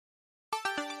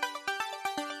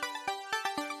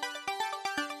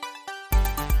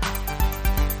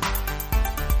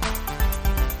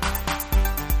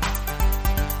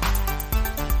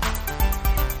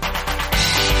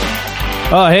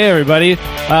Oh, hey, everybody.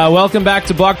 Welcome back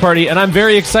to Block Party, and I'm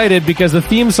very excited because the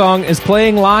theme song is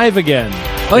playing live again.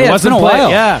 Oh, yeah, it's been a while.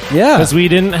 Yeah. Because we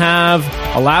didn't have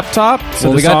a laptop,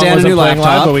 so we got Dan a new laptop.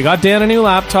 Live, but we got Dan a new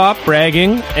laptop,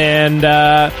 bragging, and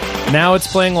now it's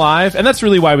playing live, and that's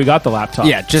really why we got the laptop.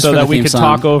 Yeah, just so for that the we theme could song.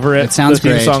 talk over it. It sounds the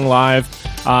theme great. song live.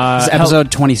 This is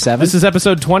episode 27. This is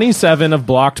episode 27 of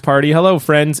Blocked Party. Hello,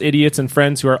 friends, idiots, and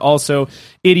friends who are also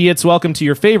idiots. Welcome to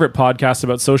your favorite podcast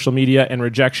about social media and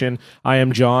rejection. I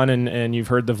am John, and you've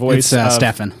heard the voice of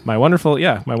Stefan. my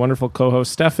wonderful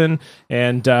co-host Stefan.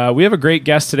 And we have a great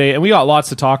guest today, and we got lots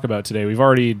to talk about today. We've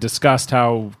already discussed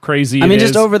how crazy it is.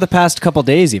 just over the past couple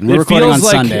days even. We're recording on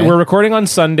Sunday. We're recording on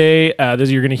Sunday.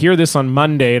 You're going to hear this on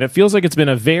Monday, and it feels like it's been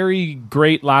a very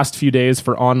great last few days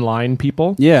for online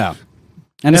people. Yeah.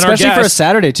 And especially for a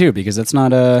Saturday, too, because it's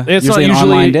not usually an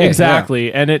online day. Exactly.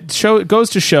 Yeah. And it goes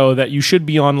to show that you should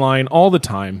be online all the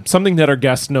time, something that our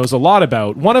guest knows a lot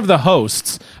about. One of the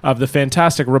hosts of the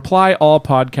fantastic Reply All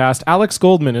podcast, Alex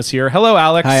Goldman, is here. Hello,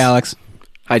 Alex. Hi, Alex.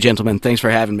 Hi, gentlemen. Thanks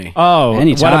for having me. Oh,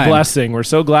 anytime. What a blessing. We're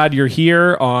so glad you're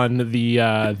here on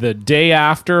the day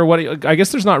after. I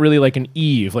guess there's not really like an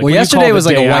eve. Like, well, yesterday was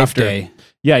like a wife day.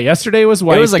 Yeah, yesterday was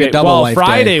wife day. It was like a double wife day.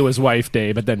 Friday was wife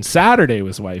day, but then Saturday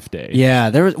was wife day. Yeah,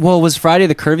 was Friday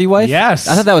the curvy wife? Yes.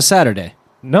 I thought that was Saturday.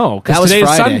 No, That because was today's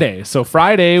Friday. Sunday. So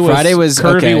Friday was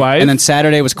curvy okay. wife. And then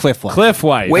Saturday was Cliff wife. Cliff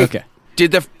wife. Wait, Okay.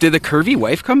 did the curvy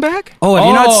wife come back? Oh, have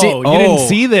you not seen? You didn't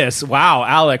see this? Wow,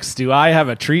 Alex, do I have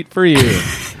a treat for you?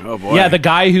 Oh, boy. Yeah, the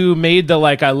guy who made the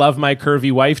 "I love my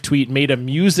curvy wife" tweet made a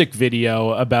music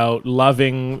video about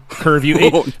loving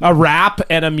curvy, a rap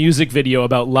and a music video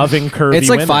about loving curvy. It's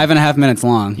like women. 5.5 minutes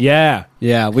long. Yeah,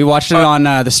 Yeah, we watched it on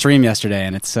the stream yesterday,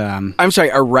 and it's. I'm sorry,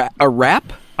 a rap? a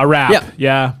rap.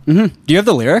 Yeah. Do you have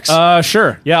the lyrics?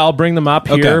 Sure. Yeah, I'll bring them up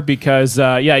here Okay. because,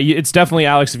 it's definitely,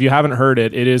 Alex, if you haven't heard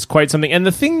it, it is quite something. And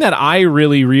the thing that I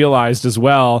really realized as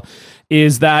well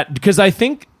is that, because I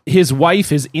think his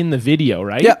wife is in the video,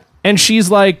 right? Yeah. And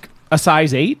she's like a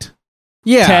size 8,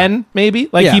 yeah. 10, maybe?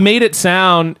 Like, Yeah. he made it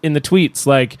sound in the tweets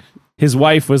like his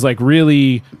wife was like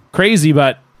really crazy,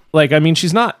 but like, I mean,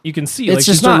 she's not, you can see. It's like,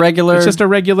 just she's not, a regular- It's just a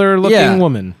regular looking Yeah.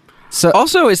 woman. So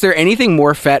Also, is there anything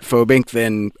more fat phobic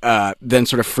than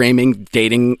sort of framing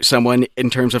dating someone in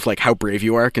terms of like how brave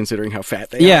you are, considering how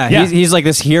fat they are? yeah, he's like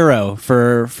this hero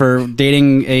for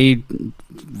dating a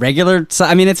regular.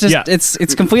 I mean, it's just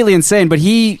it's completely insane. But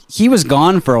he was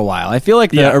gone for a while. I feel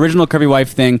like the original curvy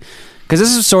wife thing, because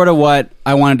this is sort of what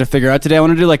I wanted to figure out today. I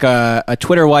want to do like a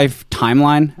Twitter wife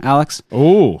timeline, Alex.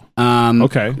 Oh,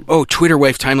 okay. Oh, Twitter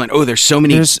wife timeline. Oh, there's so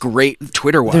many great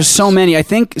Twitter wives. There's so many. I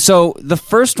think so. The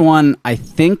first one, I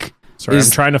think, Sorry,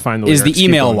 I'm trying to find the is lyrics. the Keep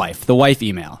email going. wife, the wife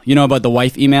email. You know about the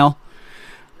wife email?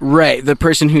 Right, the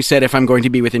person who said, if I'm going to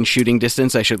be within shooting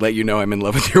distance, I should let you know I'm in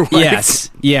love with your wife.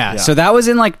 Yes. Yeah. So that was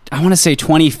in I want to say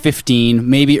 2015,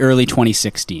 maybe early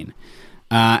 2016.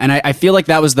 And I feel like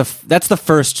that's the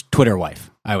first Twitter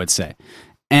wife, I would say.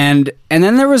 And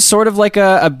then there was sort of like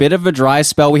a bit of a dry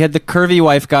spell. We had the curvy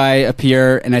wife guy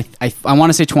appear, and I want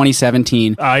to say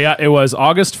 2017. Yeah, it was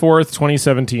August 4th,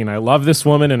 2017. I love this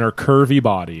woman and her curvy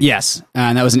body. Yes.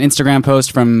 And that was an Instagram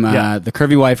post from the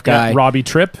curvy wife guy. Yeah, Robbie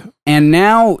Tripp. And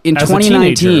now in As 2019...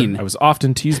 a teenager, I was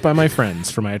often teased by my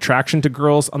friends for my attraction to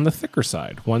girls on the thicker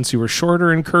side. Ones who were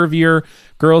shorter and curvier,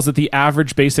 girls that the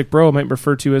average basic bro might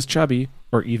refer to as chubby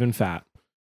or even fat.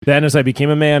 Then, as I became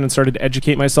a man and started to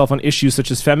educate myself on issues such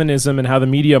as feminism and how the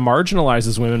media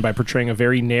marginalizes women by portraying a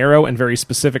very narrow and very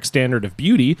specific standard of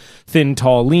beauty, thin,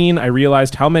 tall, lean, I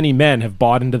realized how many men have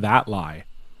bought into that lie.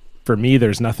 For me,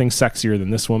 there's nothing sexier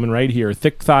than this woman right here.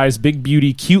 Thick thighs, big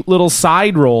beauty, cute little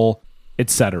side roll,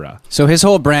 etc. So his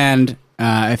whole brand,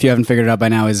 if you haven't figured it out by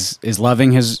now, is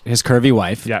loving his curvy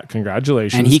wife. Yeah,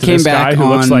 congratulations. And he to came this back guy who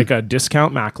looks on- like a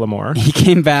discount Macklemore. He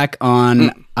came back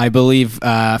on, I believe,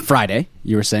 Friday,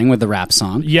 you were saying, with the rap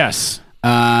song. Yes.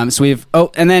 So we've...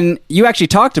 Oh, and then you actually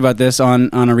talked about this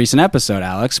on a recent episode,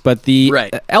 Alex, but the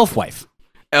Right. elf wife.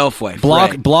 Elf wife.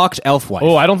 Blocked elf wife.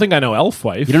 Oh, I don't think I know Elf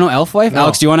Wife. You don't know elf wife? No.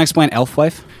 Alex, do you want to explain elf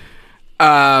wife?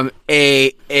 A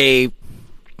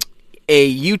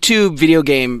YouTube video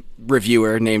game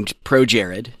reviewer named Pro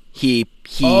Jared. He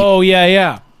Oh,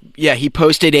 yeah. Yeah, he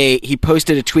posted a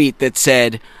tweet that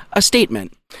said a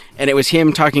statement, and it was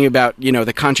him talking about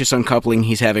the conscious uncoupling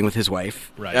he's having with his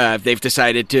wife. Right. They've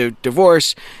decided to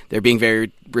divorce. They're being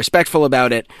very respectful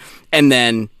about it, and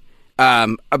then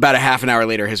about a half an hour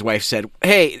later, his wife said,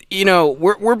 "Hey,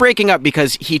 we're breaking up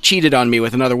because he cheated on me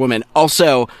with another woman.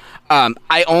 Also,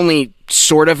 I only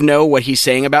sort of know what he's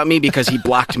saying about me because he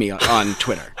blocked me on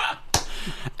Twitter."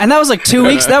 And that was like 2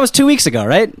 weeks. That was 2 weeks ago,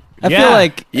 right? I feel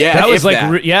like that was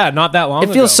like not that long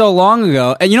ago. It feels so long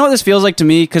ago. And you know what this feels like to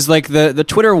me? Because like the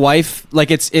Twitter wife, like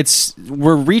it's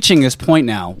we're reaching this point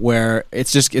now where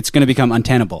it's going to become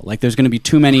untenable. Like there's going to be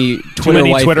too many Twitter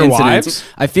incidents. Wives?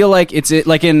 I feel like it's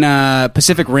like in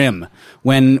Pacific Rim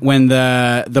when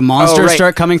the monsters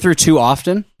start coming through too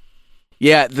often.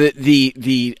 Yeah, the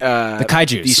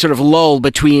kaijus. The sort of lull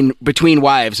between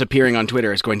wives appearing on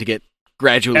Twitter is going to get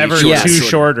gradually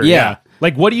shorter. Yeah.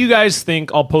 Like, what do you guys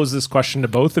think? I'll pose this question to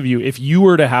both of you. If you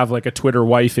were to have like a Twitter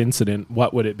wife incident,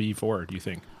 what would it be for, do you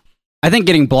think? I think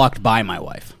getting blocked by my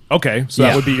wife. Okay, so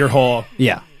that would be your whole...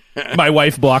 Yeah. My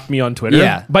wife blocked me on Twitter.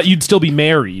 Yeah. But you'd still be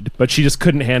married, but she just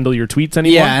couldn't handle your tweets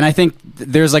anymore? Yeah, and I think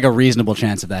there's like a reasonable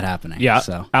chance of that happening. Yeah.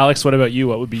 So. Alex, what about you?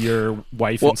 What would be your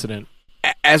wife incident?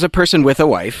 As a person with a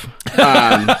wife...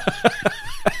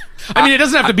 I mean, it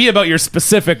doesn't have to be about your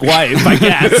specific wife, I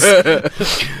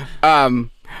guess.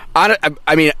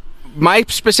 I mean, my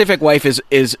specific wife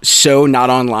is so not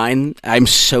online. I'm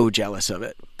so jealous of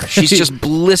it. She's just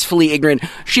blissfully ignorant.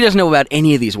 She doesn't know about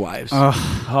any of these wives.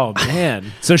 Oh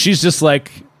man! So she's just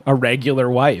like a regular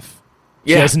wife.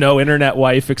 She Yeah. has no internet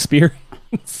wife experience.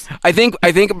 I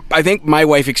think my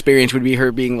wife experience would be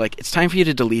her being like, "It's time for you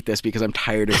to delete this because I'm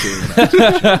tired of hearing about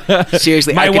it."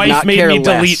 Seriously, My I could wife not made care me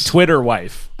less. delete Twitter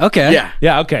wife. Okay. Yeah.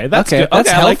 Yeah, okay. That's good. That's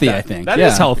okay, I like healthy, that. I think. That Yeah.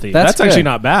 is healthy. That's That's actually good.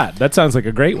 not bad. That sounds like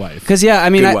a great wife. Because I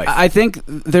mean, Good wife. I think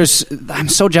I'm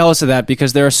so jealous of that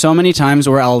because there are so many times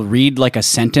where I'll read like a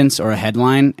sentence or a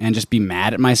headline and just be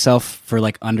mad at myself for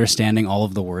like understanding all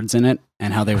of the words in it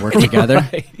and how they work together.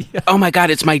 Oh my god,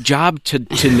 it's my job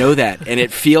to know that, and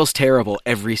it feels terrible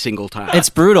every single time. It's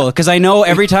brutal because I know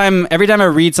every time I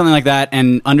read something like that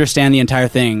and understand the entire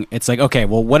thing, it's like, okay,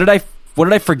 well, what did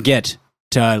I forget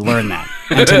to learn that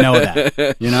and to know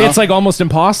that? You know, It's like almost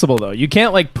impossible though. You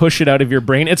can't like push it out of your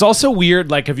brain. It's also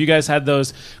weird. Like, have you guys had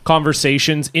those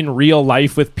conversations in real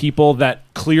life with people that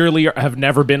clearly have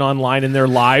never been online in their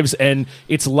lives, and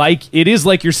it is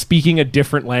like you're speaking a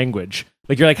different language.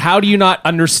 Like you're like, how do you not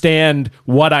understand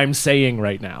what I'm saying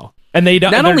right now? And they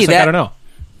don't. Not only like, that, I don't know.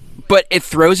 but it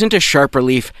throws into sharp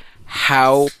relief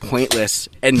how pointless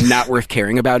and not worth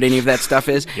caring about any of that stuff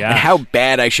is, Yeah. and how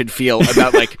bad I should feel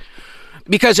about like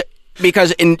because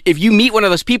if you meet one of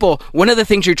those people, one of the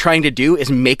things you're trying to do is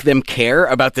make them care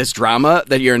about this drama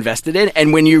that you're invested in,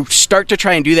 and when you start to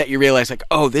try and do that, you realize like,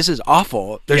 oh, this is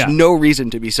awful. There's Yeah. no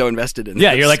reason to be so invested in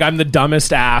Yeah, this. you're like, I'm the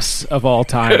dumbest ass of all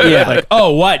time. Yeah. Like,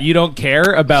 oh, what? You don't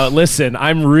care about? Listen,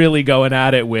 I'm really going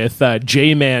at it with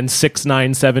J-Man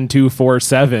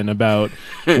 697247 about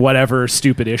whatever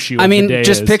stupid issue. I of mean, the day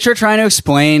just is. picture trying to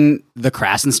explain the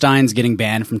Krasensteins getting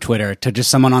banned from Twitter to just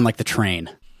someone on like the train.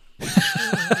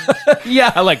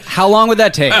 Yeah, like How long would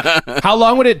that take? how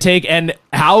long would it take, and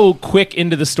how quick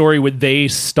into the story would they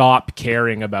stop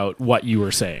caring about what you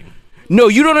were saying? No,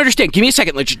 you don't understand. Give me a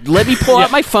second. Let me pull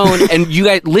out my phone and you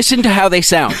guys listen to how they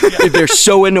sound. They're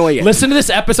so annoying. Listen to this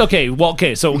episode.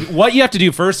 Okay, so what you have to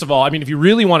do, first of all, I mean, if you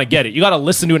really want to get it, you got to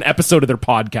listen to an episode of their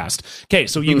podcast. Okay,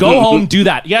 so you go home, do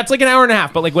that. Yeah, it's like an hour and a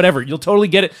half, but like whatever. You'll totally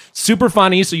get it. Super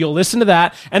funny, so you'll listen to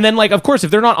that. And then, like, of course,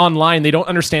 if they're not online, they don't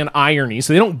understand irony,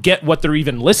 so they don't get what they're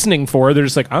even listening for. They're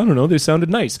just like, I don't know, they sounded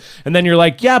nice. And then you're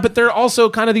like, yeah, but they're also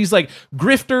kind of these, like,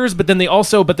 grifters, but then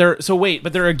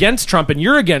they're against Trump and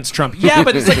you're against Trump. Yeah,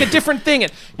 but it's like a different thing.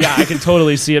 And yeah, I can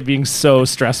totally see it being so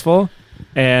stressful.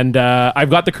 And I've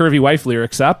got the curvy wife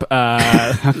lyrics up.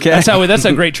 Okay. That's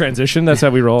a great transition. That's how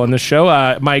we roll on this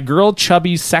show. My girl,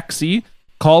 chubby, sexy,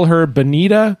 call her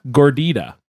Bonita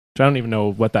Gordita. Which I don't even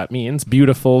know what that means.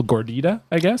 Beautiful Gordita,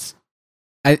 I guess.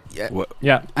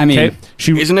 Yeah. I mean, okay.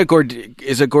 Is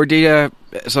a gordita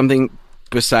something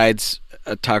besides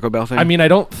a Taco Bell thing? I mean, I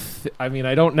don't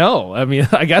know. I mean,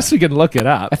 I guess we can look it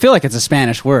up. I feel like it's a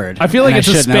Spanish word. I feel like and it's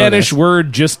a should know Spanish this.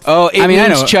 word. Just I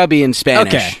know. chubby in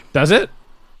Spanish. Okay. does it?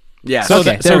 Yeah. So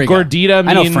Okay, so there we go. Gordita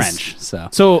means I know French, so.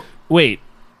 So wait.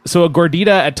 So a gordita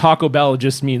at Taco Bell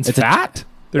just means It's a- fat?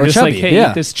 They're or just chubby, like, hey, yeah.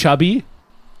 eat this chubby.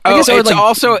 Oh, guess I would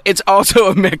it's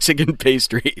also a Mexican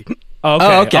pastry. Okay.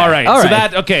 Oh, okay. All right. All So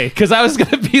right. because I was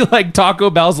gonna be like, Taco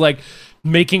Bell's like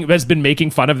has been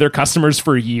making fun of their customers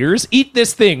for years. Eat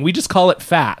this thing. We just call it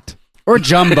fat. Or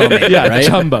jumbo, maybe, Yeah, right?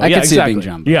 jumbo. I yeah, could see exactly. it being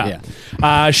jumbo.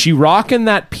 Yeah. She rocking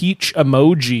that peach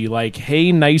emoji like,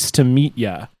 hey, nice to meet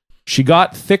ya. She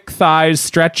got thick thighs,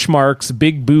 stretch marks,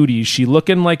 big booty. She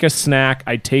looking like a snack.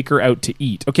 I take her out to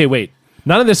eat. Okay, wait.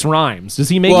 None of this rhymes. Does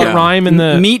he make it rhyme in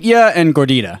the... Meet ya and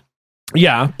gordita.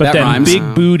 Yeah, but That then rhymes.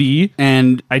 big booty.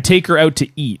 And, I take her out to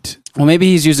eat. well, maybe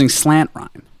he's using slant rhyme.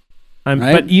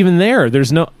 Right? But even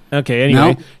there's no... Okay,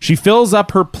 anyway. No? She fills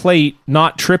up her plate,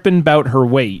 not tripping about her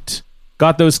weight.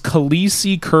 Got those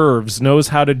Khaleesi curves. Knows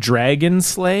how to dragon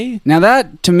slay. Now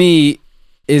that to me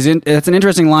that's an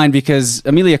interesting line because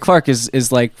Emilia Clarke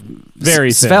is like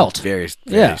Very thin. svelte. Very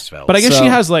Yeah. svelte. But I guess So- she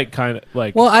has like kind of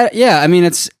like. Well, I mean,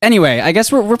 it's anyway. I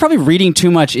guess we're probably reading too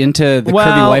much into the Well,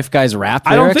 curvy wife guy's rap.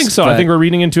 I don't lyrics, think so. I but- think we're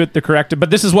reading into it the correct. But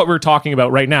this is what we're talking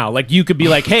about right now. Like you could be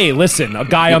like, "Hey, listen, a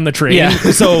guy on the train." Yeah.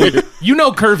 So you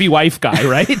know, curvy wife guy,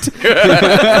 right?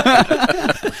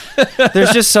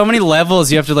 there's just so many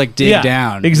levels you have to like dig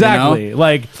down. Exactly. You know?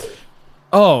 Like,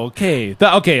 oh, okay.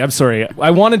 Okay, I'm sorry.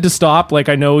 I wanted to stop. Like,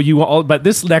 I know you all, but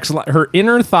this next line, her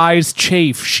inner thighs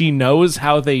chafe. She knows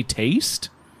how they taste.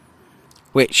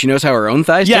 Wait, she knows how her own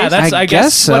thighs Yeah, taste? that's I I guess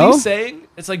guess so. what he's saying.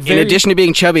 It's like In very, addition to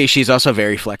being chubby, she's also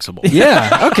very flexible.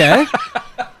 Yeah. Okay.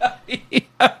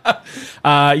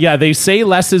 yeah, they say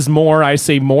less is more. I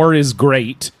say more is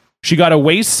great. She got a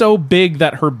waist so big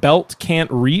that her belt can't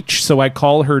reach, so I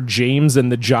call her James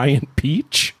and the Giant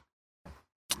Peach.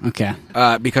 Okay.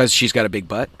 Because she's got a big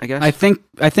butt, I guess. I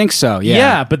think so. Yeah.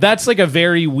 Yeah, but that's like a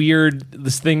very weird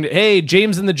this thing. Hey,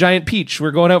 James and the Giant Peach, we're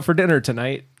going out for dinner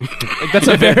tonight. Like that's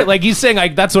a very like he's saying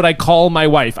like that's what I call my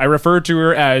wife. I refer to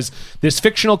her as this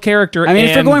fictional character. I mean, if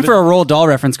you're and going for a Roald Dahl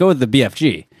reference, go with the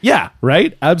BFG. yeah,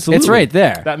 right, absolutely, It's right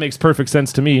there. That makes perfect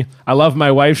sense to me. I love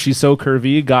my wife. She's so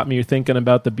curvy. Got me thinking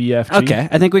about the BFG. Okay,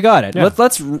 I think we got it. Yeah.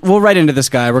 We'll right into this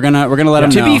guy. We're gonna let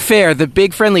him to know. be fair, the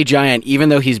big friendly giant, even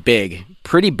though he's big,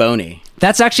 pretty bony.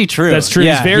 That's actually true. That's true.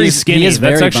 Yeah, he's very skinny. He is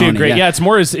That's very actually bony, a great. yeah. It's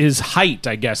more his height,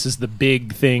 I guess, is the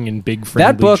big thing in Big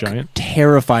Friendly That book Giant.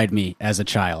 terrified me as a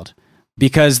child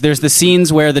because there's the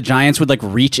scenes where the giants would like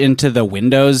reach into the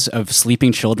windows of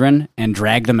sleeping children and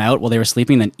drag them out while they were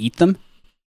sleeping, then eat them.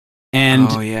 And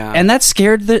Oh, yeah. and that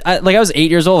scared I was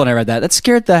 8 years old when I read that. That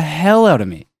scared the hell out of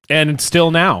me. And still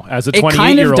now, as a It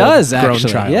kind 28-year-old of does grown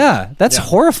actually. child. Yeah, that's Yeah.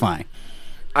 horrifying.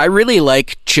 I really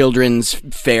like children's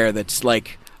fare that's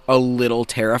like a little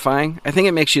terrifying. I think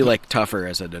it makes you like tougher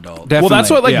as an adult. Definitely. Well, that's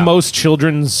what like yeah. most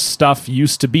children's stuff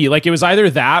used to be. Like it was either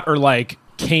that or like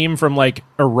came from like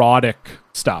erotic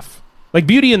stuff. Like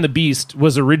Beauty and the Beast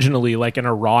was originally like an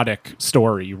erotic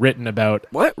story written about.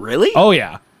 What? Really? Oh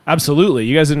yeah, absolutely.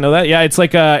 You guys didn't know that? Yeah, it's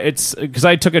like it's because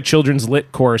I took a children's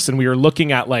lit course and we were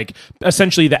looking at like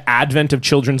essentially the advent of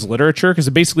children's literature because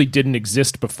it basically didn't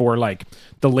exist before like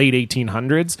the late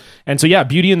 1800s. And so yeah,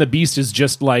 Beauty and the Beast is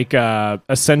just like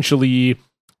essentially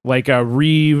like a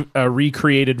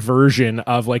recreated version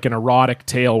of like an erotic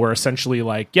tale where essentially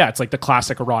like yeah, it's like the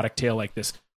classic erotic tale like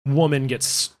this woman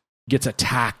gets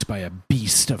attacked by a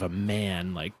beast of a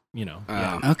man, like, you know.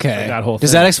 Yeah. Okay. That whole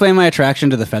Does thing. that explain my attraction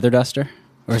to the feather duster?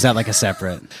 Or is that like a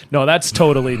separate? No, that's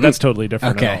totally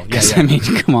different. Okay. At all. Yeah, 'Cause, yeah. I mean,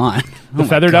 come on. The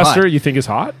feather duster you think is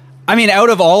hot? I mean, out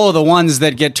of all of the ones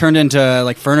that get turned into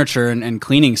like furniture and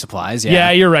cleaning supplies, yeah.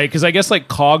 Yeah, you're right. Because I guess like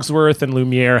Cogsworth and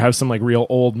Lumiere have some like real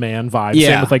old man vibes. Yeah.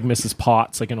 Same with like Mrs.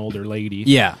 Potts, like an older lady.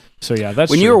 Yeah. So yeah, that's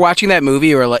When true. you were watching that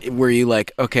movie, were you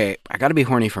like, okay, I got to be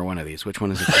horny for one of these? Which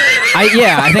one is it?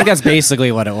 I think that's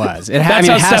basically what it was. That's I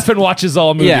mean, how it has Stefan watches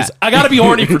all movies. Yeah. I gotta be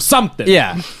horny for something.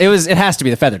 Yeah, it has to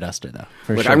be the feather duster though.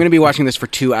 For Look, sure. I'm going to be watching this for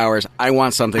 2 hours. I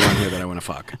want something on here that I want to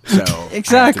fuck. So I have to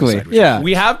exactly. decide which Yeah.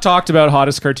 We have talked about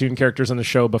hottest cartoon characters on the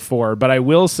show before, but I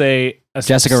will say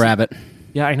Jessica Rabbit.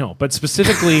 Yeah, I know. But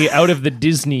specifically out of the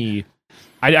Disney,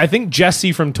 I think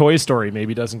Jessie from Toy Story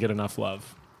maybe doesn't get enough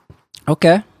love.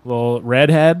 Okay. Little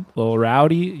redhead, little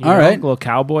rowdy, you All know, right. little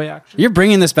cowboy action. You're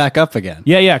bringing this back up again.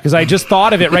 Yeah, because I just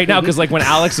thought of it right now because like when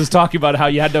Alex was talking about how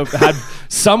you had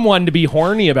someone to be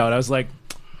horny about, I was like,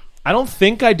 I don't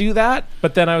think I do that.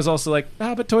 But then I was also like,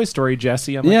 but Toy Story,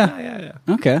 Jessie. I'm like, Yeah.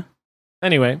 yeah. Okay.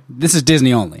 Anyway, This is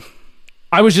Disney only.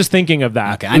 I was just thinking of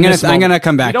that. Okay, in I'm this gonna moment.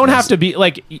 come back We to don't this. have to be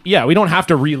like, we don't have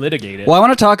to relitigate it. Well, I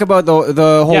want to talk about the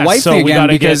whole Yeah, wife so thing we again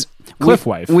gotta because get Cliff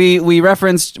wife. We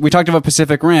talked about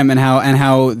Pacific Rim and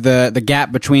how the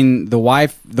gap between the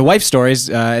wife stories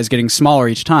is getting smaller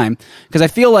each time because I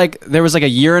feel like there was like a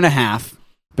year and a half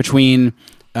between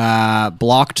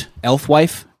blocked elf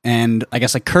wife and I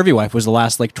guess like curvy wife was the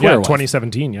last like Twitter wife.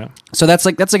 2017, yeah. So that's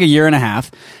like a year and a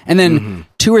half, and then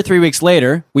 2 or 3 weeks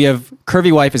later we have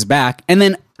curvy wife is back, and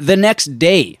then the next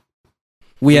day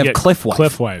we have get Cliff wife.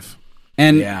 Cliff wife.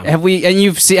 And Yeah. have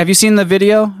you seen the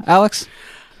video, Alex?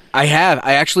 I have.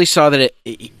 I actually saw that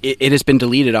it has been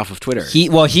deleted off of Twitter.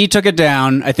 He took it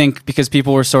down, I think, because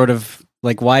people were sort of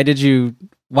like, why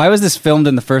was this filmed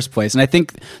in the first place? And I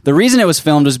think the reason it was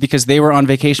filmed was because they were on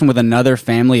vacation with another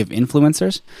family of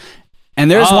influencers. And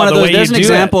there's the way there's you an do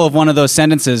example of one of those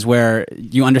sentences where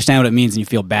you understand what it means and you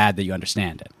feel bad that you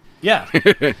understand it. Yeah.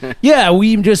 Yeah,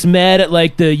 we just met at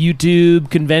like the YouTube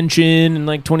convention in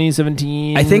like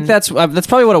 2017. I think that's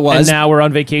probably what it was. And now we're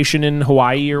on vacation in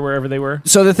Hawaii or wherever they were.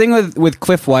 So the thing with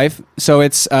Cliff Wife, so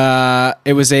it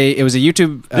was a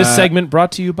YouTube. This segment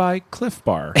brought to you by Cliff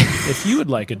Bar. If you would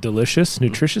like a delicious,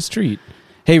 nutritious treat.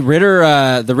 Hey,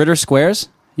 Ritter, the Ritter Squares,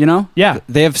 you know? Yeah.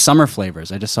 They have summer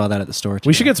flavors. I just saw that at the store today.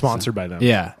 We should get sponsored by them.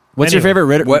 Yeah. What's Anyway. your favorite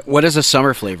Ritter? What is a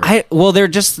summer flavor?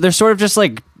 They're sort of just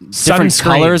like different Sunscreen.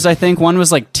 colors, I think. One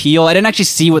was like teal. I didn't actually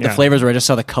see what the Yeah. flavors were. I just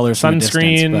saw the colors from a distance.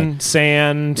 Sunscreen,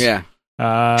 sand, yeah.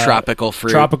 Tropical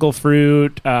fruit. tropical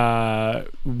fruit,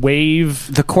 wave,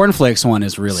 But the cornflakes one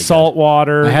is really salt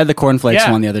water. good. I had the cornflakes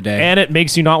Yeah. one the other day. And it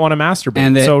makes you not want to masturbate.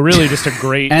 And So really just a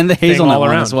great and the thing hazelnut all one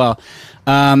around. as well.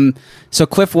 So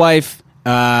Cliff Wife,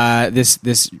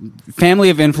 this family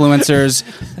of influencers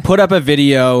put up a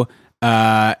video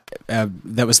that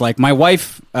was like, my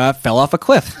wife fell off a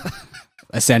cliff,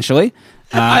 essentially.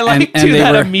 I like and too they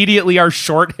that were- immediately our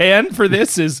shorthand for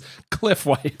this is Cliff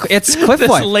Wife. It's Cliff This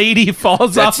Wife. lady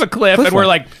falls off a cliff, Cliff and we're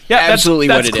Wife. like, yeah, Absolutely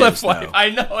that's what it Cliff is, Wife. though. I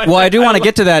know. Well, I do want to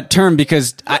get to that term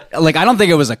because I don't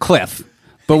think it was a cliff,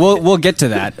 but we'll get to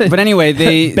that. But anyway,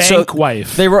 Bank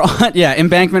wife. They were on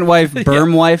embankment wife,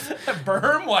 berm wife.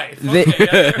 Berm Wife. They-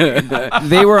 Okay.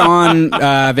 They were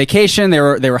on vacation. They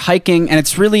were hiking, and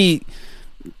it's really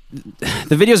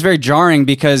the video is very jarring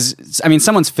because I mean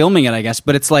someone's filming it, I guess,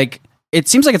 but it's like it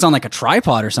seems like it's on like a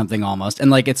tripod or something almost, and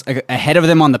like it's ahead of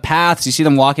them on the path. So you see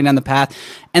them walking down the path,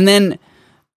 and then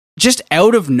just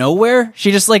out of nowhere, she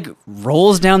just like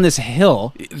rolls down this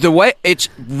hill. The way it's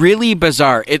really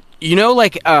bizarre.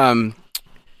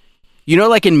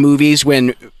 Like in movies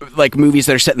when like movies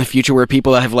that are set in the future where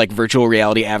people have like virtual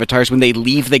reality avatars, when they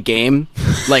leave the game,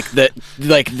 like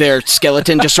their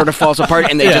skeleton just sort of falls apart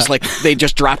and they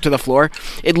just drop to the floor.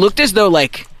 It looked as though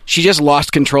like she just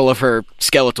lost control of her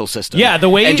skeletal system. Yeah, the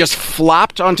way- and just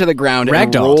flopped onto the ground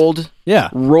Ragdolled.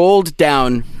 and rolled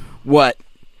down what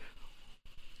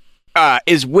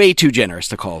is way too generous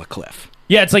to call a cliff.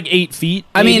 Yeah, it's like 8 feet.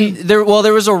 I maybe. mean, there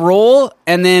was a roll,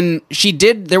 and then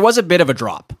there was a bit of a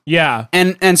drop. Yeah.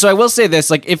 And so I will say this,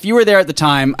 like, if you were there at the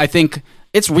time, I think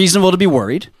it's reasonable to be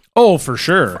worried. Oh, for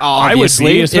sure. I would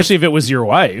Obviously. be, especially if it was your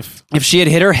wife. If she had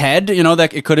hit her head, you know,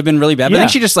 that it could have been really bad. But I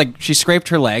Yeah. think she scraped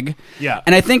her leg. Yeah.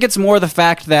 And I think it's more the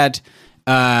fact that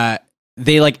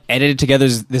they like edited together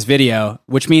this video,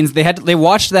 which means they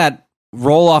watched that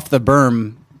roll off the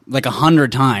berm like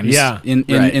 100 times Yeah.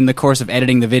 in the course of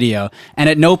editing the video. And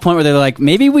at no point were they like,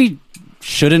 maybe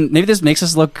this makes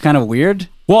us look kind of weird.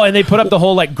 Well, and they put up the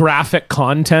whole like graphic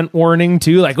content warning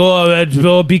too, like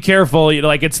be careful. You know,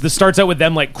 like starts out with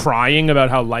them like crying about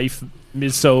how life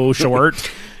is so short.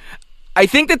 I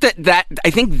think I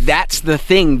think that's the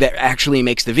thing that actually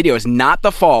makes the video is not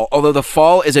the fall. Although the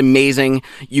fall is amazing,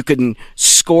 you can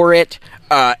score it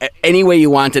any way you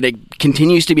want, and it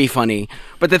continues to be funny.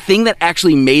 But the thing that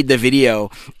actually made the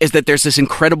video is that there's this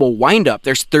incredible wind-up.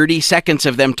 There's 30 seconds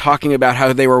of them talking about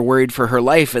how they were worried for her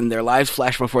life, and their lives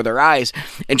flash before their eyes,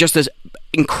 and just this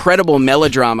incredible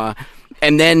melodrama.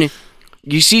 And then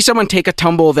you see someone take a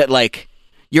tumble that like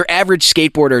your average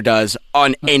skateboarder does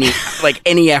on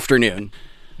any afternoon.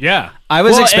 Yeah. I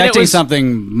was Well, and expecting it was-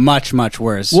 something much, much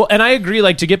worse. Well, and I agree,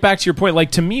 like, to get back to your point,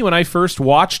 like, to me, when I first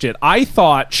watched it, I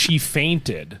thought she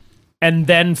fainted and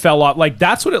then fell off. Like,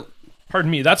 that's what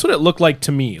it looked like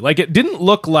to me. Like, it didn't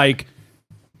look like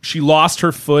she lost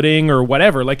her footing or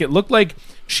whatever. Like, it looked like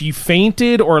she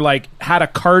fainted or, like, had a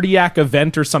cardiac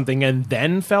event or something and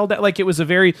then fell down. Like, it was a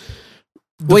very...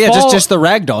 well, yeah, fall- just the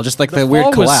ragdoll, just like the weird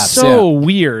fall collapse. was so yeah.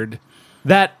 weird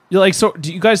that, like, so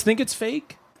do you guys think it's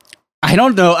fake? I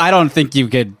don't know. I don't think you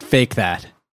could fake that.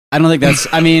 I don't think that's.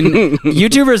 I mean,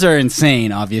 YouTubers are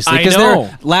insane, obviously. I know.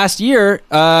 Last year,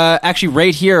 actually,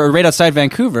 right here or right outside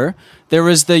Vancouver, there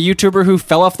was the YouTuber who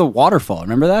fell off the waterfall.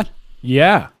 Remember that?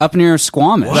 Yeah. Up near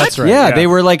Squamish. That's right, Yeah, yeah. they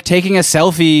were like taking a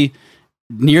selfie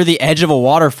near the edge of a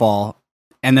waterfall,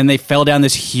 and then they fell down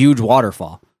this huge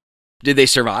waterfall. Did they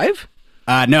survive?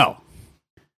 No.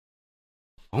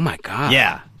 Oh my god!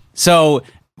 Yeah. So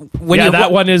when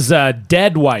that one is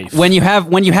Dead Wife. when you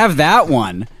have that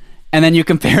one, and then you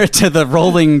compare it to the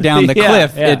rolling down the Yeah,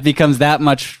 cliff, yeah. it becomes that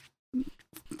much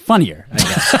funnier, I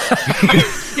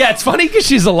guess. Yeah, it's funny because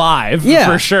she's alive, Yeah,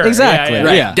 for sure. exactly. Yeah,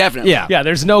 Right, Yeah. definitely. Yeah. Yeah,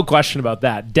 there's no question about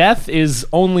that. Death is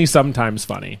only sometimes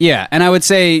funny. Yeah, and I would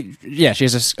say, yeah, she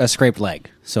has a scraped leg,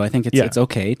 so I think Yeah. it's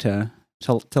okay to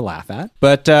laugh at.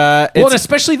 But Well, and it's,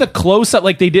 especially the close up,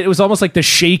 like they did, it was almost like the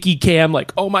shaky cam,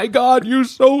 like, oh my god, you're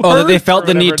so hurt. that they felt or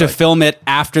the need whatever, to like- film it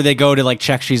after they go to like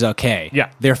check she's okay. Yeah.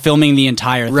 They're filming the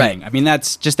entire thing. Right. I mean,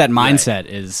 that's just that mindset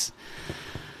is.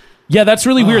 Yeah, that's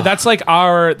really weird. That's like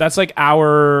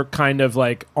our kind of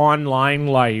like online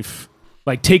life,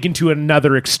 like taken to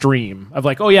another extreme of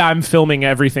like, oh yeah, I'm filming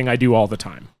everything I do all the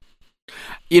time.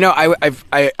 You know,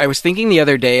 I was thinking the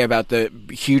other day about the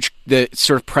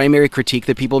sort of primary critique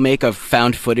that people make of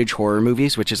found footage horror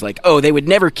movies, which is like, oh, they would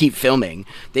never keep filming.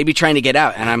 They'd be trying to get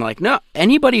out. And I'm like, no,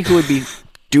 anybody who would be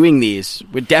doing these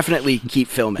would definitely keep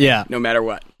filming, no matter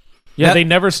what. Yeah, they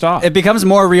never stop. It becomes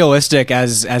more realistic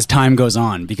as time goes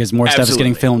on because more stuff is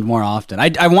getting filmed more often.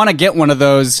 I want to get one of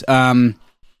those.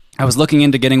 I was looking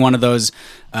into getting one of those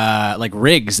like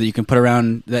rigs that you can put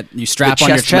around that you strap on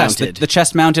your chest. The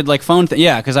chest mounted like phone thing.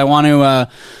 Yeah, because I want to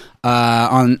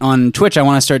on Twitch. I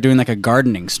want to start doing like a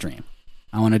gardening stream.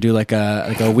 I want to do like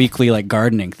a weekly like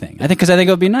gardening thing. I think it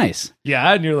would be nice.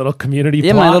 Yeah, and your little community plot.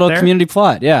 Yeah, my little community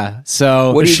plot. Yeah.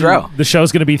 So what do you grow? The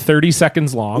show's going to be 30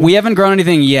 seconds long. We haven't grown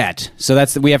anything yet, so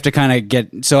we have to kind of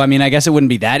get. So I mean, I guess it wouldn't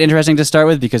be that interesting to start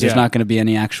with because there's not going to be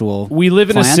any actual. We live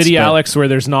in plants, a city, Alex, where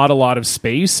there's not a lot of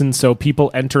space, and so people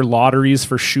enter lotteries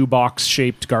for shoebox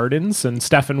shaped gardens, and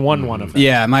Stefan won one of them.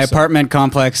 Yeah, my apartment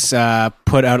complex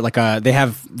put out like they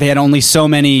had only so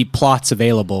many plots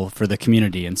available for the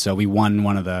community, and so we won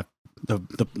one of the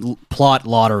plot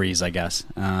lotteries, I guess.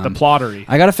 The plottery.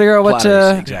 I got to figure out what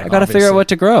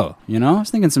to grow. You know, I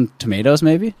was thinking some tomatoes,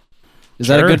 maybe. Is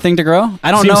that a good thing to grow? I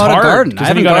don't know how to garden. I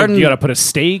haven't gardened. You got to put a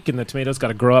stake, and the tomatoes got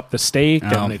to grow up the stake,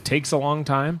 and it takes a long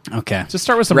time. Okay, just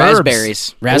start with some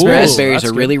raspberries. Herbs. Raspberries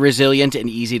are really resilient and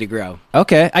easy to grow.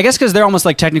 Okay, I guess because they're almost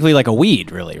like technically like a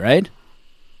weed, really, right?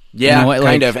 Yeah,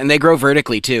 kind of, and they grow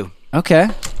vertically too. Okay.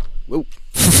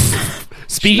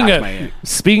 Speaking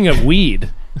of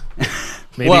weed.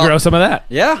 Maybe grow some of that.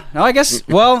 Yeah. No, I guess.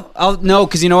 Well,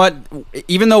 because you know what?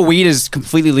 Even though weed is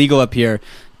completely legal up here,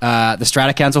 the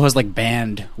Strata Council has like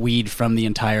banned weed from the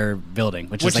entire building,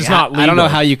 which is like, not legal. I don't know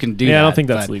how you can do that. Yeah, I don't think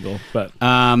that's legal, but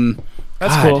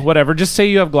that's cool. Whatever. Just say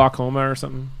you have glaucoma or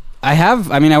something. I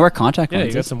wear contact lenses. Yeah,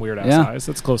 you got some weird ass eyes.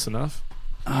 That's close enough.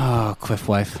 Oh, Cliff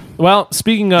wife. Well,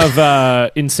 speaking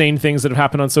of insane things that have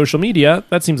happened on social media,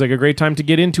 that seems like a great time to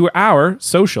get into our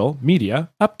social media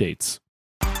updates.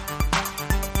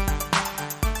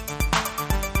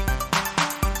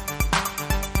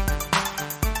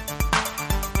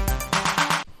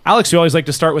 Alex, you always like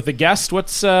to start with the guest.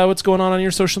 What's going on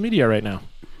your social media right now?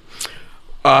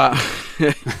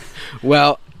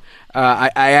 Well, I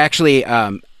actually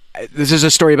this is a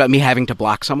story about me having to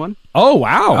block someone. Oh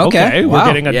wow! Okay, wow.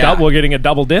 We're getting a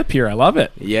double dip here. I love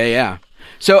it. Yeah.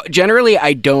 So generally,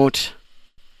 I don't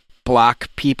block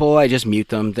people. I just mute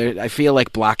them. I feel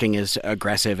like blocking is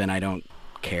aggressive, and I don't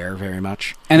care very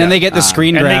much. And then they get the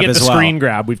screen grab as well. And they get the screen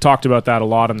grab. We've talked about that a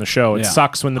lot on the show. It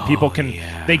sucks when the people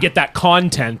they get that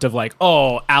content of like,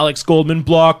 oh, Alex Goldman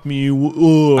blocked me.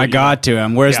 Ooh, I got to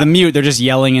him. Whereas the mute, they're just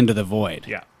yelling into the void.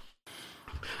 Yeah.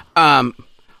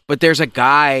 But there's a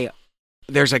guy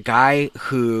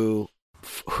who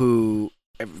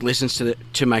listens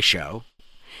to my show,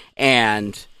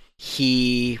 and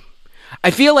I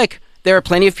feel like there are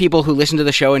plenty of people who listen to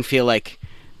the show and feel like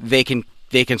they can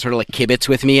sort of like kibitz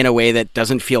with me in a way that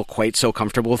doesn't feel quite so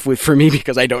comfortable for me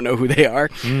because I don't know who they are.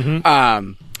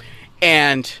 Mm-hmm.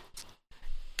 And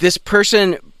this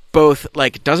person both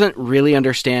like doesn't really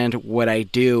understand what I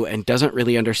do and doesn't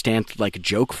really understand like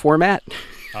joke format.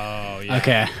 Oh yeah.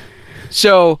 Okay.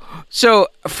 So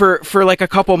for like a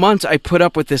couple months, I put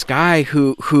up with this guy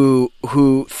who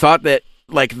thought that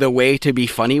like the way to be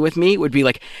funny with me would be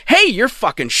like, hey, your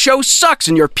fucking show sucks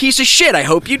and you're a piece of shit. I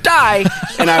hope you die.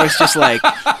 And I was just like,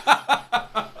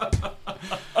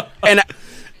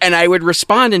 and I would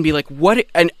respond and be like, what?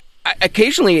 And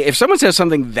occasionally if someone says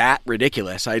something that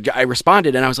ridiculous, I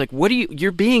responded and I was like, what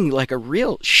you're being like a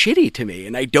real shitty to me.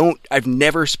 And I've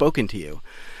never spoken to you.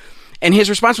 And his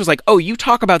response was like, oh, you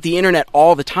talk about the internet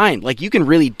all the time. Like you can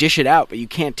really dish it out, but you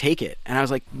can't take it. And I was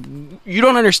like, you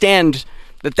don't understand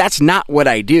that's not what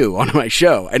I do on my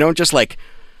show. I don't just like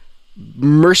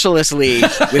mercilessly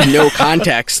with no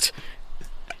context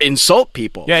insult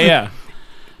people. Yeah.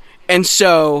 And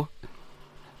so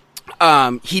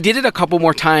he did it a couple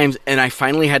more times and I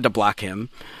finally had to block him.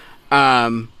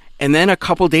 And then a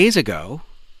couple days ago,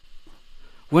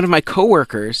 one of my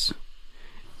coworkers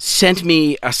sent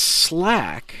me a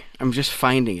Slack. I'm just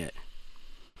finding it.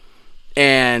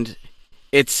 And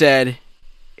it says,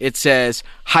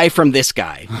 hi from this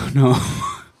guy. Oh, no.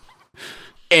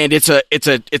 And it's a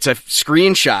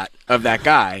screenshot of that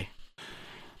guy.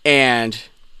 And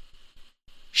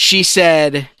she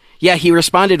said, yeah, he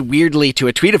responded weirdly to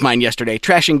a tweet of mine yesterday,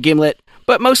 trashing Gimlet,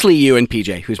 but mostly you and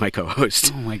PJ, who's my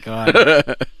co-host. Oh, my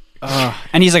God.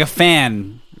 And he's like a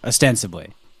fan,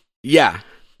 ostensibly. Yeah.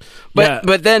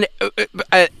 But then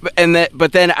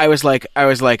I was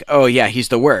like, oh yeah, he's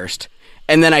the worst.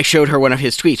 And then I showed her one of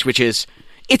his tweets, which is,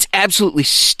 it's absolutely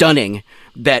stunning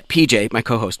that PJ, my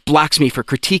co-host, blocks me for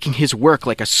critiquing his work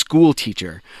like a school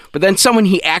teacher. But then someone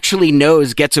he actually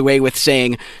knows gets away with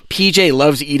saying, PJ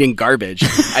loves eating garbage.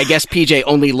 I guess PJ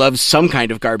only loves some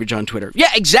kind of garbage on Twitter. Yeah,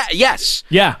 exactly. Yes.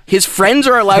 Yeah. His friends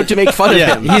are allowed to make fun of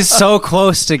him. He's so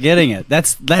close to getting it.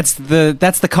 That's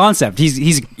the concept.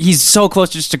 He's so close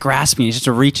just to grasping it, just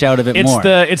to reach out a bit more.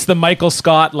 It's the Michael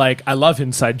Scott, like, I love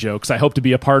inside jokes. I hope to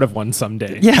be a part of one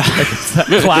someday. Yeah. Like, it's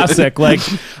that classic. Like,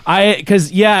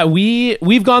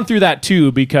 we've gone through that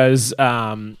too, because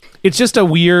it's just a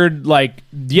weird, like,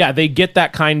 yeah, they get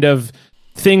that kind of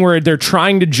thing where they're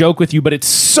trying to joke with you, but it's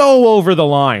so over the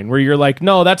line where you're like,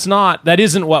 no, that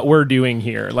isn't what we're doing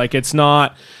here. Like, it's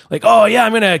not like, oh yeah,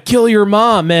 I'm gonna kill your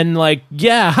mom, and like,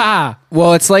 yeah, ha.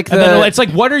 Well, it's like it's like,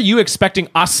 what are you expecting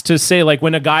us to say? Like,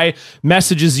 when a guy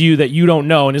messages you that you don't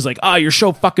know and is like, "Oh, your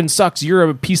show fucking sucks. You're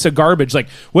a piece of garbage." Like,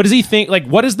 what does he think? Like,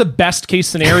 what is the best case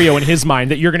scenario in his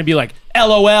mind that you're going to be like,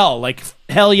 "LOL," like,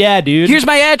 hell yeah, dude. Here's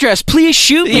my address. Please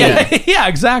shoot me. Yeah,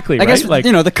 exactly. I guess, like,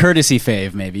 the courtesy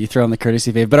fave, maybe. You throw in the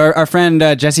courtesy fave. But our friend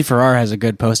Jesse Farrar has a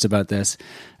good post about this,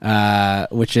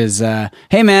 which is,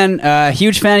 hey, man,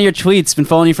 huge fan of your tweets. Been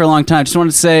following you for a long time. Just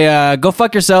wanted to say, go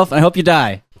fuck yourself. I hope you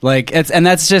die. Like, that's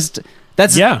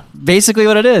basically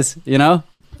what it is, you know?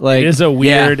 Like, it is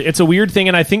it's a weird thing.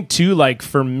 And I think, too, like,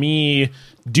 for me,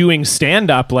 doing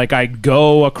stand-up, like, I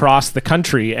go across the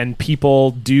country and people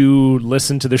do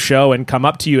listen to the show and come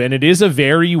up to you, and it is a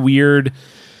very weird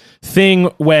thing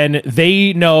when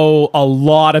they know a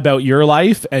lot about your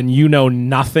life and you know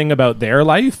nothing about their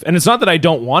life. And it's not that I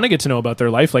don't want to get to know about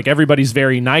their life, like, everybody's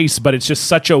very nice, but it's just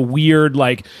such a weird,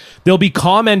 like, they'll be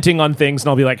commenting on things and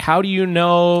I'll be like, how do you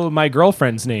know my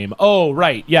girlfriend's name? Oh,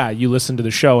 right, yeah, you listen to the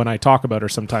show and I talk about her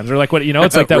sometimes. Or like, what, you know,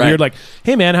 it's like that right. Weird, like,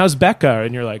 hey man, how's Becca?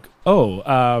 And you're like,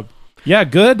 oh, yeah,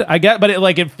 good, I get. But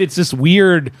it's this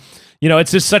weird, you know,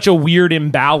 it's just such a weird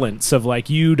imbalance of, like,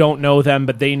 you don't know them,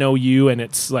 but they know you, and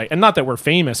it's like, and not that we're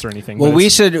famous or anything. Well, we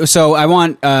should. So I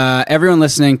want everyone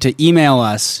listening to email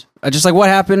us, just like what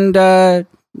happened at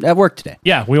work today.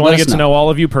 Yeah, we want to get to know all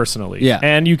of you personally. Yeah,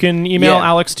 and you can email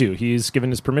Alex too. He's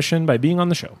given his permission by being on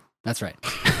the show. That's right.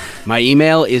 My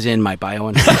email is in my bio.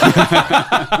 On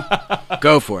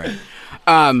Go for it.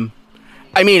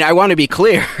 I mean, I want to be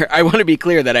clear.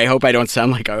 That I hope I don't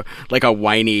sound like a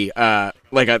whiny,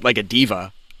 like a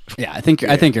diva. Yeah, I think you're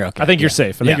okay. I think you're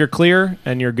safe. I think you're clear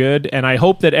and you're good. And I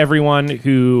hope that everyone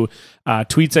who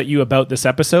tweets at you about this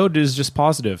episode is just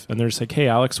positive, and they're just like, "Hey,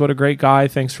 Alex, what a great guy.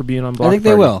 Thanks for being on Block I think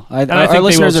Party." they will. I think our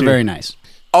listeners are very nice.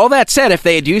 All that said, if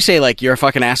they do say, like, you're a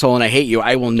fucking asshole and I hate you,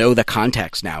 I will know the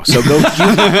context now. So go, you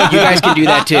guys can do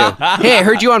that too. Hey, I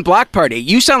heard you on Block Party.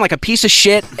 You sound like a piece of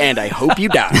shit, and I hope you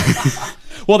die.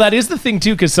 Well, that is the thing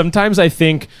too, because sometimes I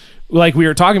think, like we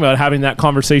were talking about, having that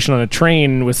conversation on a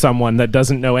train with someone that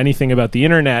doesn't know anything about the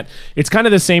internet. It's kind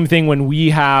of the same thing when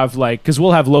we have, like, because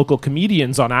we'll have local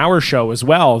comedians on our show as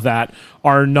well that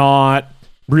are not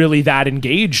really that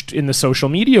engaged in the social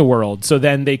media world. So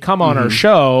then they come on our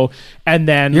show, and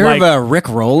then you're Rick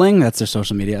Rolling. That's their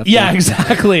social media. Yeah,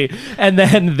 exactly. And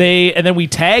then we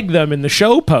tag them in the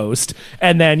show post,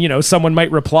 and then, you know, someone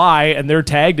might reply and they're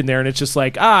tagged in there, and it's just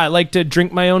like, I like to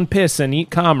drink my own piss and eat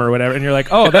cum or whatever. And you're like,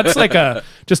 oh, that's like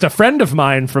just a friend of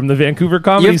mine from the Vancouver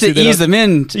comedy scene. You have to ease them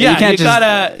in. Yeah, you can't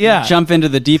just jump into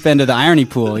the deep end of the irony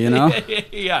pool, you know?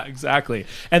 Yeah, exactly.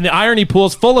 And the irony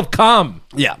pool's full of cum.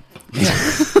 Yeah.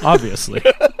 Obviously.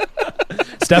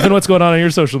 Stefan, what's going on your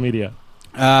social media?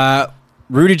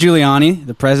 Rudy Giuliani,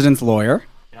 the president's lawyer,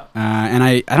 and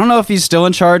I don't know if he's still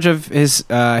in charge of his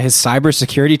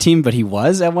cybersecurity team, but he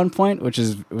was at one point, which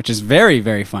is very,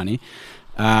 very funny.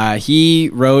 He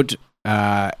wrote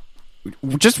I'll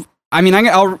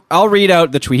read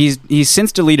out the tweet. He's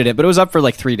since deleted it, but it was up for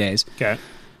like 3 days.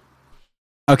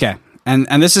 Okay,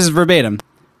 and this is verbatim.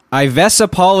 Ives's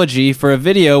apology for a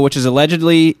video which is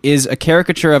allegedly a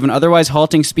caricature of an otherwise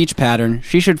halting speech pattern.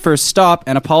 She should first stop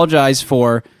and apologize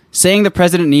for saying the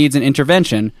president needs an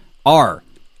intervention. R.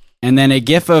 And then a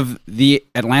gif of the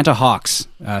Atlanta Hawks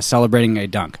celebrating a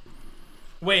dunk.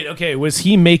 Wait, okay. Was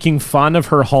he making fun of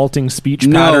her halting speech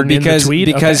pattern in the tweet?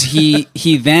 Because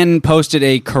he then posted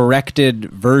a corrected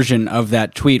version of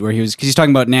that tweet where because he's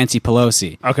talking about Nancy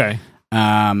Pelosi. Okay.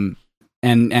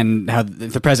 And how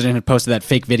the president had posted that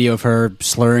fake video of her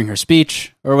slurring her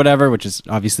speech or whatever, which is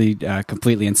obviously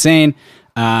completely insane.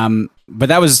 But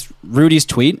that was Rudy's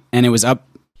tweet, and it was up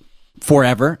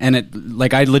forever. And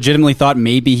I legitimately thought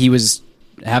maybe he was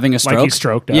having a stroke. Like he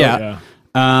stroked out. Yeah.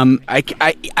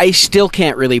 I still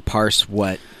can't really parse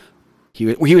what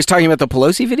He was talking about the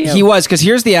Pelosi video? He was, because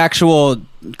here's the actual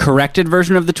corrected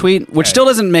version of the tweet, which still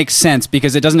doesn't make sense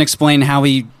because it doesn't explain how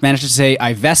he managed to say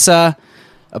Ivesa,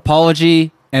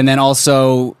 apology, and then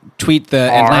also tweet the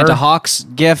Atlanta Hawks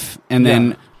gif, and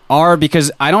then R,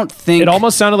 because I don't think... It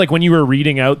almost sounded like when you were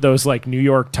reading out those like New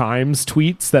York Times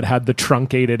tweets that had the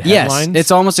truncated headlines. Yes, it's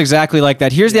almost exactly like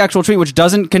that. Here's the actual tweet, which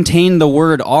doesn't contain the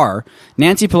word R.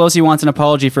 Nancy Pelosi wants an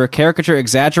apology for a caricature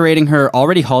exaggerating her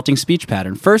already halting speech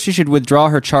pattern. First, she should withdraw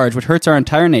her charge, which hurts our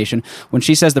entire nation, when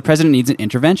she says the president needs an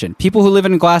intervention. People who live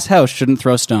in a glass house shouldn't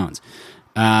throw stones.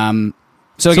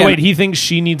 So again, wait, he thinks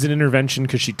she needs an intervention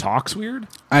because she talks weird?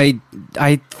 I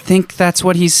think that's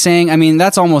what he's saying. I mean,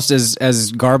 that's almost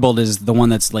as garbled as the one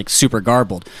that's like super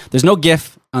garbled. There's no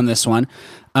GIF on this one.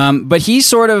 But he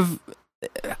sort of,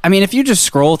 I mean, if you just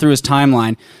scroll through his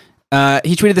timeline,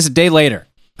 he tweeted this a day later.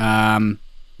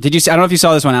 Did you see, I don't know if you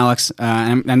saw this one, Alex,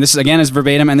 and this again is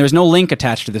verbatim, and there's no link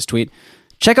attached to this tweet.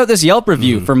 Check out this Yelp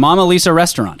review for Mama Lisa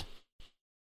Restaurant.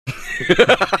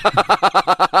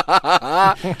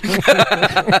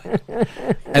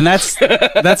 And that's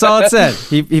all it said.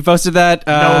 He posted that.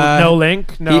 No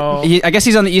link. No. I guess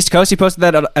he's on the East Coast. He posted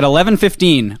that at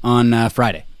 11:15 on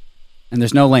Friday, and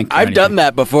there's no link. I've done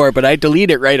that before, but I delete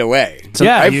it right away. So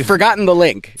yeah, I've forgotten the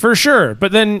link for sure.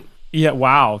 But then,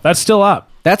 wow, that's still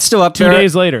up. That's still up. 2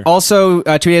 days later. Also,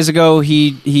 2 days ago,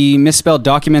 he misspelled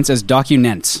documents as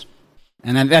docunents.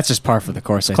 And then that's just par for the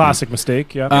course. Classic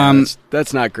mistake. Yeah,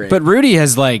 that's not great. But Rudy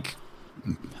has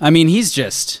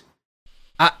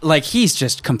he's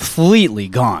just completely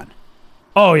gone.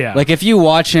 Oh yeah. Like if you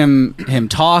watch him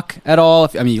talk at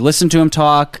all, you listen to him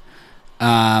talk,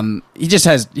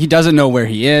 he doesn't know where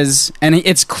he is, and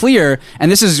it's clear.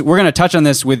 And we're going to touch on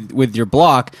this with your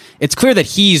block. It's clear that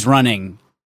he's running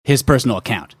his personal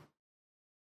account.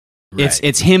 Right.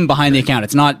 It's him behind the account.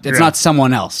 It's not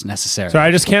someone else necessarily. So I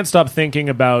just can't stop thinking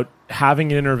about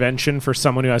having an intervention for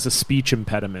someone who has a speech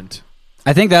impediment.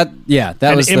 I think that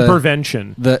was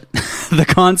intervention. The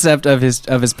concept of his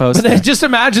post. But just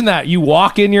imagine that you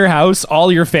walk in your house, all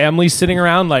your family's sitting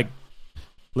around like,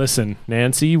 listen,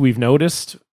 Nancy, we've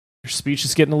noticed your speech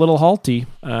is getting a little halty.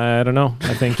 I don't know.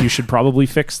 I think you should probably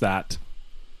fix that.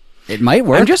 It might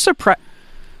work.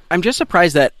 I'm just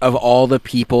surprised that of all the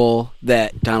people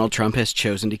that Donald Trump has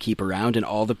chosen to keep around and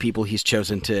all the people he's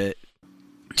chosen to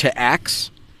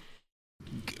axe,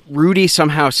 Rudy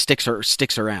somehow sticks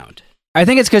around. I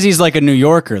think it's because he's like a New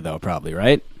Yorker, though, probably,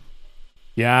 right?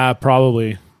 Yeah,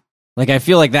 probably. Like, I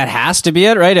feel like that has to be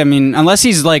it, right? I mean, unless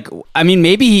he's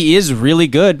maybe he is really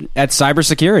good at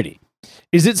cybersecurity.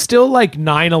 Is it still like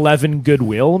 9/11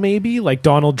 goodwill, maybe? Like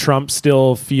Donald Trump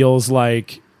still feels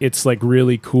like it's like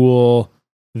really cool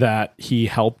that he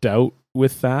helped out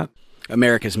with that?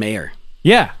 America's mayor.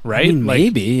 Yeah, right? I mean,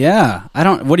 maybe, yeah.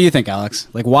 What do you think, Alex?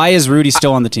 Like, why is Rudy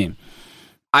still on the team?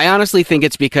 I honestly think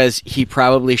it's because he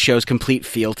probably shows complete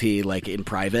fealty, like, in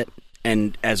private,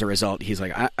 and as a result, he's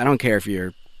like, I don't care if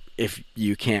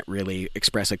you can't really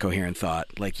express a coherent thought.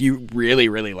 Like, you really,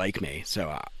 really like me,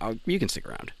 so you can stick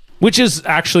around. Which is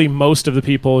actually most of the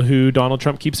people who Donald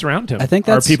Trump keeps around him. I think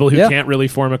that's are people who can't really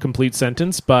form a complete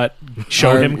sentence, but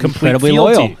show him complete incredibly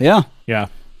fealty. Loyal. Yeah.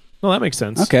 Well, that makes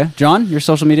sense. Okay. John, your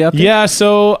social media update? Yeah,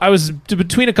 so I was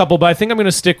between a couple, but I think I'm going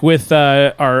to stick with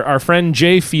our friend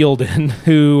Jay Fielden,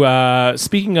 who,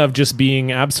 speaking of just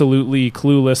being absolutely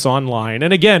clueless online,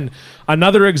 and again,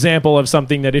 another example of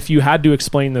something that if you had to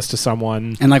explain this to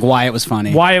someone... And like why it was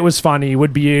funny.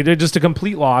 Would be just a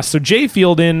complete loss. So Jay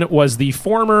Fielden was the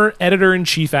former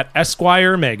editor-in-chief at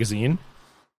Esquire magazine.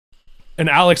 And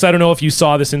Alex, I don't know if you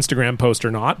saw this Instagram post or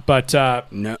not, but...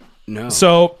 No.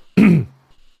 So...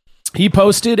 He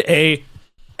posted a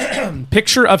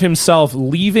picture of himself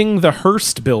leaving the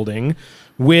Hearst building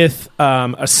with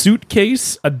a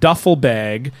suitcase, a duffel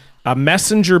bag, a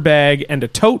messenger bag, and a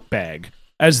tote bag,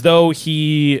 as though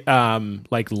he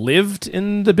lived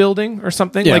in the building or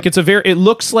something. Yeah. Like it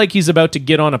looks like he's about to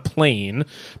get on a plane,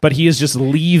 but he is just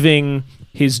leaving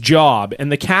his job. And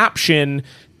the caption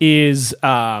is just...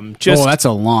 Oh, that's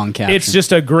a long caption. It's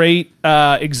just a great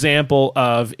example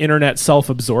of internet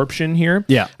self-absorption here.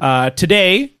 Yeah.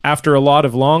 Today, after a lot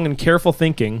of long and careful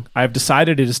thinking, I have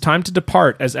decided it is time to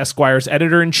depart as Esquire's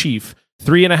editor-in-chief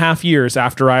 3.5 years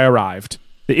after I arrived.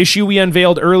 The issue we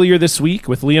unveiled earlier this week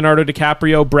with Leonardo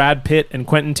DiCaprio, Brad Pitt, and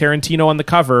Quentin Tarantino on the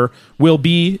cover will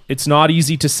be, it's not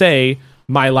easy to say,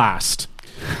 my last.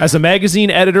 As a magazine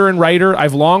editor and writer,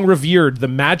 I've long revered the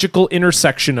magical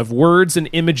intersection of words and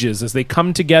images as they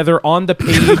come together on the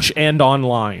page and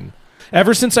online.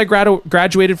 Ever since I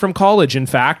graduated from college, in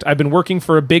fact, I've been working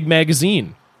for a big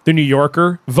magazine, The New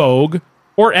Yorker, Vogue,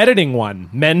 or editing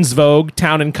one, Men's Vogue,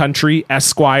 Town and Country,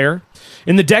 Esquire,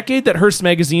 In the decade that Hearst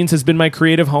Magazines has been my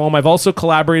creative home, I've also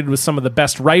collaborated with some of the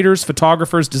best writers,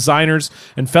 photographers, designers,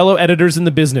 and fellow editors in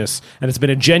the business, and it's been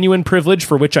a genuine privilege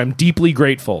for which I'm deeply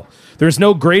grateful. There is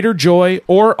no greater joy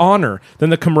or honor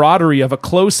than the camaraderie of a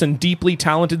close and deeply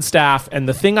talented staff, and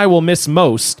the thing I will miss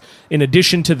most, in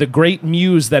addition to the great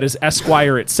muse that is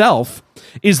Esquire itself,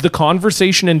 is the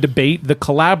conversation and debate, the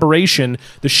collaboration,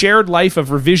 the shared life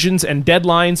of revisions and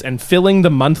deadlines, and filling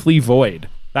the monthly void.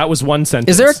 That was one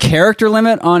sentence. Is there a character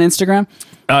limit on Instagram?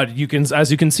 As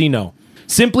you can see, no.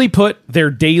 Simply put, their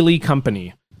daily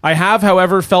company. I have,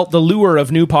 however, felt the lure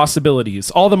of new possibilities,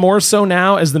 all the more so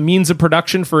now as the means of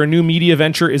production for a new media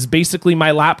venture is basically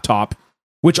my laptop,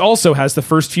 which also has the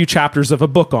first few chapters of a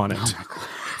book on it.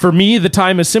 For me, the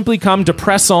time has simply come to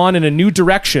press on in a new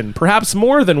direction, perhaps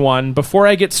more than one, before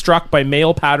I get struck by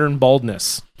male pattern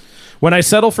baldness. When I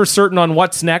settle for certain on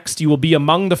what's next, you will be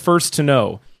among the first to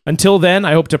know. Until then,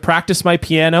 I hope to practice my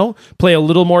piano, play a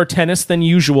little more tennis than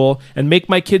usual, and make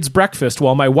my kids breakfast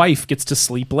while my wife gets to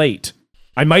sleep late.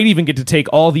 I might even get to take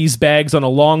all these bags on a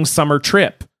long summer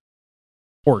trip.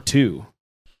 Or two.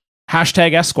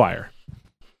 Hashtag Esquire.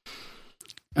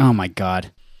 Oh my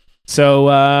God. So,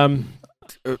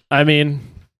 I mean...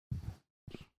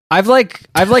 I've left...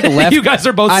 You guys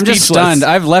are both I'm speechless. just stunned.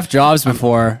 I've left jobs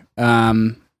before,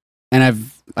 and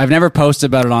I've never posted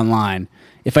about it online.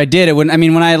 If I did, it wouldn't. I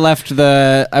mean, when I worked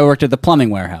at the plumbing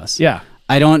warehouse. Yeah.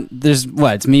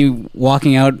 It's me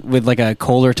walking out with like a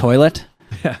Kohler toilet.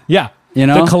 Yeah. You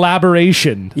know? The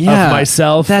collaboration of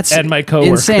myself and my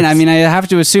coworkers. Insane. I mean, I have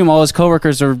to assume all his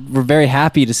coworkers were very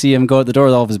happy to see him go out the door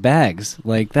with all of his bags.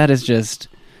 Like, that is just...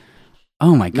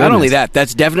 Oh my goodness. Not only that,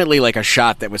 that's definitely like a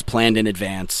shot that was planned in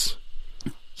advance.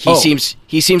 He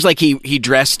seems like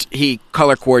he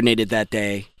color coordinated that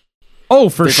day. Oh,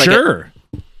 for sure.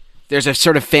 There's a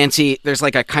sort of fancy, there's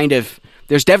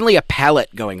definitely a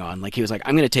palette going on. Like he was like,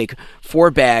 I'm going to take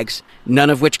 4 bags, none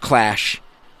of which clash.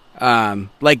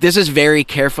 Like this is very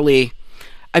carefully,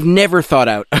 I've never thought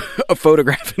out a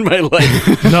photograph in my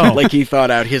life. No. Like he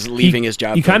thought out his leaving his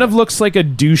job. He kind of looks like a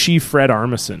douchey Fred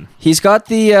Armisen. He's got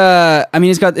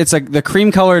it's like the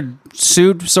cream colored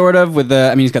suit sort of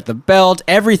he's got the belt,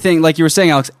 everything, like you were saying,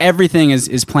 Alex, everything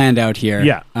is planned out here.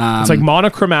 Yeah. It's like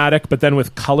monochromatic, but then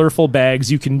with colorful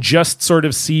bags. You can just sort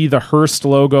of see the Hearst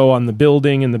logo on the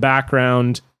building in the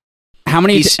background. How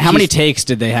many takes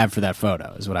did they have for that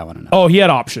photo is what I want to know. Oh, he had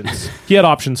options. He had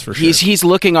options for sure. He's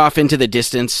looking off into the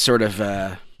distance, sort of,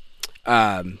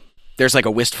 there's like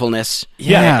a wistfulness.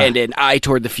 Yeah. And an eye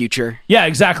toward the future. Yeah,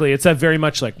 exactly. It's that very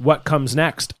much like, what comes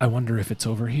next? I wonder if it's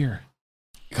over here.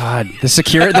 God, the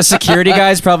security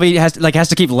guys probably has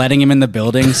to keep letting him in the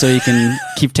building so he can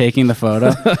keep taking the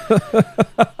photo.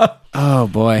 Oh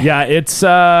boy. Yeah,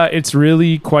 it's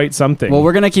really quite something. Well,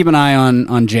 we're gonna keep an eye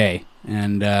on Jay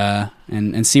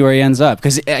and see where he ends up,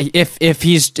 because if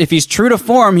he's true to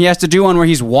form, he has to do one where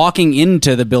he's walking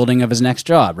into the building of his next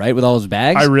job, right, with all his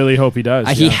bags. I really hope he does.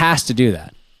 He has to do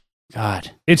that.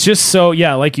 God, it's just so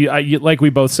like like we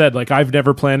both said, like I've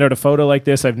never planned out a photo like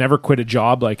this. I've never quit a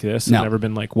job like this. No. I've never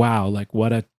been like, wow, like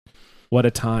what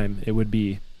a time it would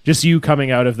be. Just you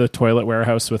coming out of the toilet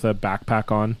warehouse with a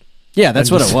backpack on. Yeah, that's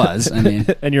what it was. I mean,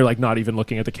 and you're like not even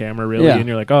looking at the camera really, and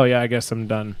you're like, oh yeah, I guess I'm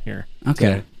done here.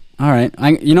 Okay. All right.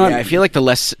 You know what? I feel like the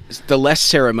less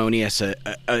ceremonious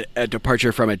a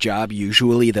departure from a job,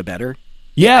 usually the better.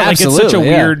 Yeah, like absolutely, it's such a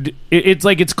weird... It's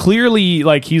like, it's clearly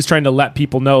like he's trying to let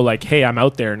people know, like, hey, I'm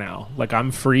out there now. Like,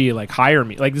 I'm free. Like, hire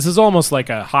me. Like, this is almost like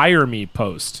a hire me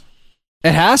post.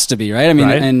 It has to be, right? I mean,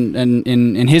 right? And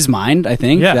in his mind, I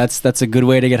think that's a good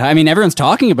way to get high. I mean, everyone's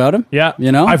talking about him. Yeah.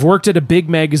 You know? I've worked at a big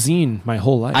magazine my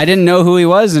whole life. I didn't know who he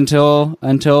was until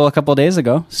a couple of days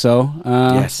ago. So,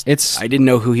 yes. I didn't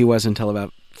know who he was until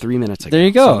about 3 minutes ago. There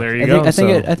you go. So there you go. I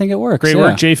think it works. Great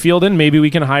work, Jay Fielden. Maybe we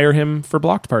can hire him for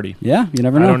Blocked Party. Yeah, you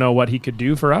never know. I don't know what he could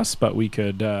do for us, but we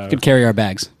could... could carry our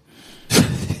bags.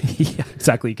 Yeah,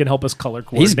 exactly. He can help us color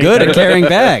coordinate. He's good at carrying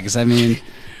bags. I mean...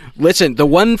 Listen, the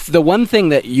one thing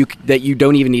that you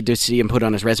don't even need to see him put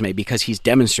on his resume, because he's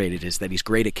demonstrated, is that he's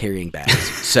great at carrying bags.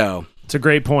 So... It's a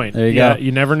great point. There you go.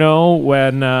 You never know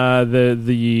when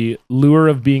the lure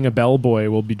of being a bellboy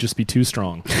will just be too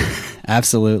strong.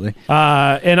 Absolutely.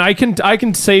 And I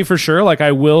can say for sure, like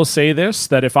I will say this,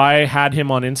 that if I had him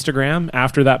on Instagram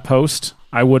after that post,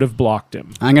 I would have blocked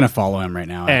him. I'm going to follow him right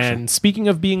now. Actually. And speaking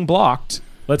of being blocked,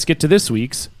 let's get to this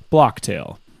week's Block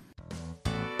Tale.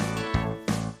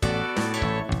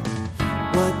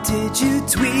 What did you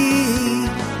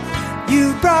tweet?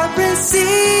 You brought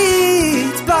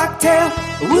receipts, Blocktail,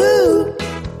 woo!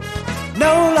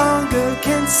 No longer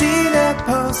can see the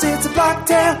post, it's a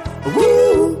Blocktail,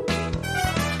 woo!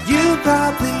 You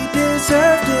probably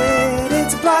deserved it.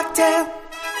 It's a Blocktail.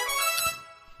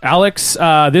 Alex,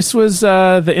 this was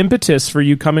the impetus for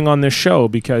you coming on this show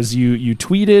because you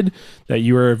tweeted that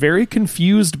you were very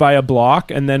confused by a block,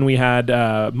 and then we had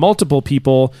multiple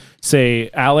people say,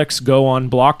 Alex, go on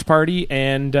Blocked Party,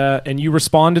 and you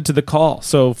responded to the call.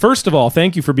 So first of all,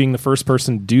 thank you for being the first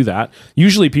person to do that.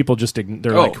 Usually people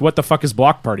they're like, what the fuck is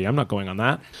Blocked Party? I'm not going on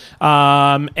that.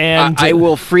 And I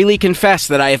will freely confess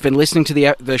that I have been listening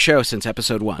to the show since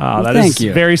episode 1. Thank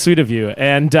you. Very sweet of you.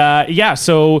 And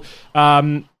so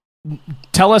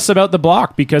tell us about the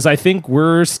block, because I think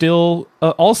we're still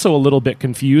also a little bit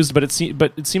confused, but it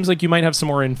seems like you might have some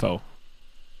more info.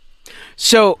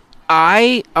 So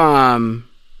I,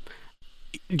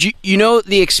 you know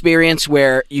the experience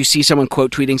where you see someone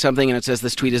quote tweeting something and it says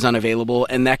this tweet is unavailable,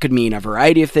 and that could mean a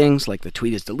variety of things, like the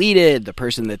tweet is deleted, the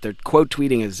person that they're quote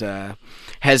tweeting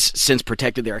has since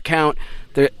protected their account,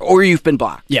 or you've been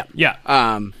blocked. Yeah.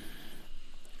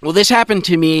 Well, this happened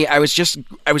to me. I was just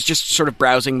sort of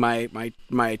browsing my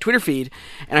Twitter feed,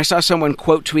 and I saw someone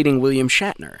quote tweeting William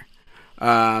Shatner,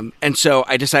 and so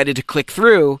I decided to click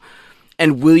through,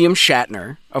 and William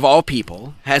Shatner, of all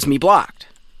people, has me blocked,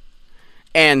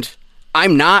 and I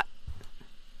don't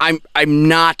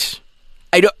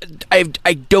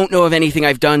know of anything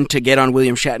I've done to get on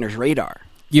William Shatner's radar.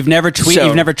 You've never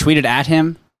tweeted at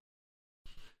him?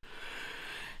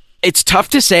 It's tough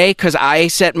to say because I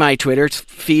set my Twitter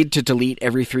feed to delete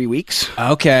every 3 weeks.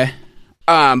 Okay.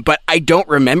 But I don't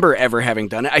remember ever having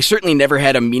done it. I certainly never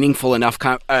had a meaningful enough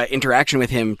interaction with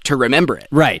him to remember it.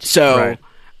 Right. So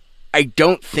I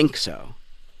don't think so.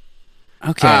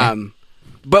 Okay.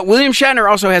 But William Shatner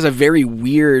also has a very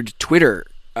weird Twitter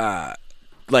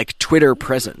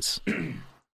presence.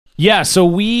 Yeah, so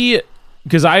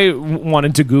because I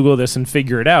wanted to Google this and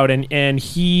figure it out, and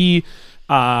he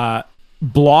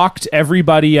blocked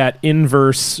everybody at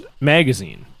Inverse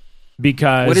Magazine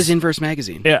because... What is Inverse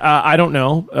Magazine? I don't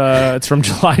know. It's from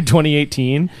July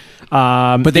 2018.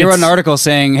 But they wrote an article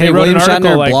saying, hey, William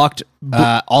Shatner blocked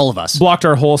all of us. Blocked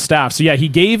our whole staff. So yeah, he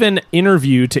gave an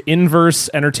interview to Inverse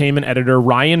Entertainment editor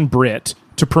Ryan Britt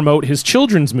to promote his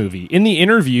children's movie. In the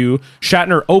interview,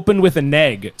 Shatner opened with a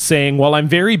neg, saying, well, I'm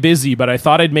very busy, but I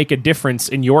thought I'd make a difference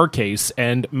in your case,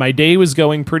 and my day was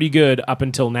going pretty good up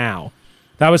until now.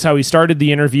 That was how he started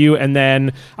the interview, and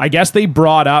then I guess they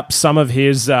brought up some of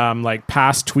his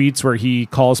past tweets where he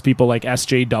calls people like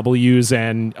SJWs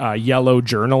and yellow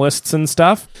journalists and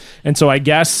stuff. And so I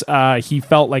guess he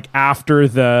felt like after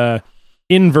the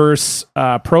Inverse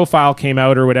profile came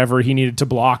out or whatever, he needed to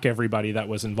block everybody that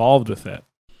was involved with it.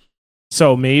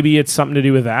 So maybe it's something to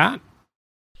do with that?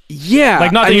 Yeah.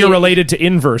 Like, not that you're related to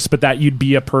Inverse, but that you'd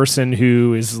be a person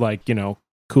who is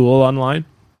cool online?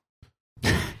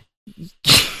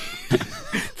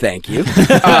 Thank you.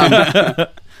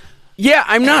 Yeah,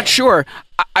 I'm not sure.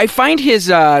 I find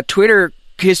his Twitter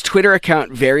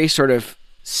account very sort of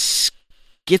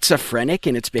schizophrenic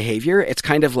in its behavior. It's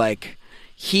kind of like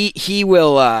he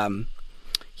will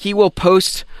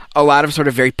post a lot of sort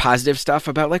of very positive stuff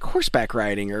about like horseback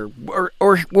riding or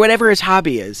whatever his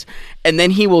hobby is, and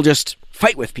then he will just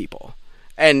fight with people,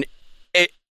 and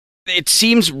it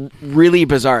seems really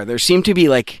bizarre. There seem to be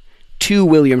like 2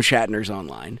 William Shatners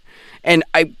online. And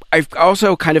I've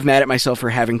also kind of mad at myself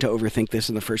for having to overthink this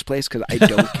in the first place because I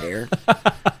don't care.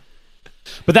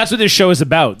 But that's what this show is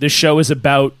about. This show is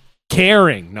about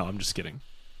caring. No, I'm just kidding.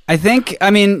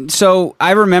 So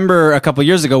I remember a couple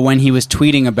years ago when he was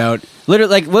tweeting about,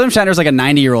 literally, like, William Shatner's like a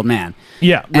 90-year-old man.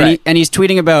 Yeah, and and he's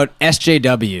tweeting about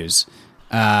SJWs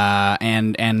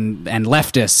and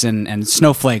leftists and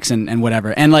snowflakes and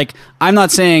whatever. And like, I'm not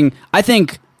saying, I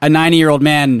think a 90-year-old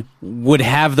man would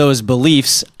have those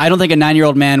beliefs. I don't think a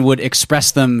 9-year-old man would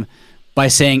express them by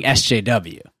saying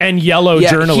SJW. And yellow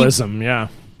journalism, yeah.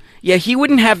 Yeah, he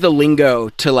wouldn't have the lingo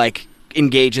to like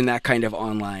engage in that kind of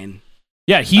online.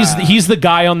 Yeah, he's the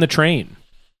guy on the train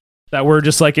that we're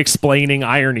just like explaining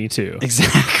irony to.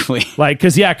 Exactly. Like,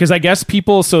 because I guess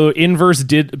so Inverse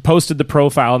posted the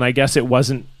profile, and I guess it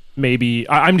wasn't maybe,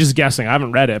 I'm just guessing, I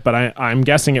haven't read it, but I'm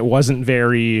guessing it wasn't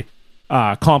very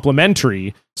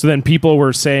complimentary. So then people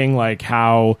were saying like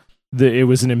how it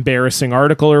was an embarrassing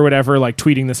article or whatever, like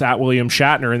tweeting this at William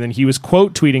Shatner, and then he was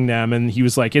quote tweeting them, and he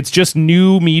was like, it's just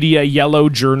new media yellow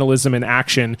journalism in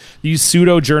action. These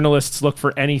pseudo journalists look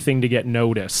for anything to get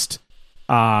noticed.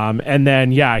 And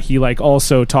then he like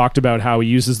also talked about how he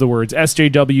uses the words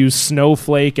SJW,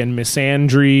 snowflake, and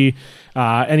misandry,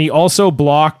 and he also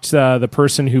blocked the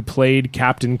person who played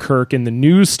Captain Kirk in the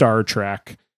new Star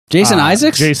Trek Jason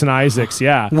Isaacs? Jason Isaacs,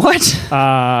 yeah. What?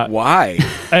 Why?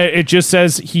 It just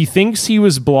says he thinks he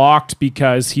was blocked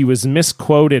because he was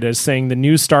misquoted as saying the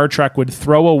new Star Trek would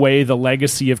throw away the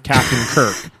legacy of Captain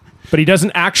Kirk. But he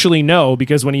doesn't actually know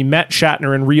because when he met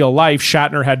Shatner in real life,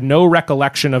 Shatner had no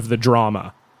recollection of the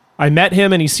drama. I met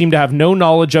him and he seemed to have no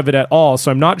knowledge of it at all, so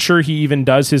I'm not sure he even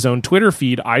does his own Twitter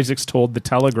feed, Isaacs told The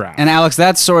Telegraph. And Alex,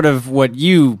 that's sort of what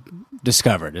you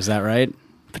discovered, is that right?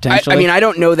 Potentially? I mean, I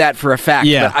don't know that for a fact,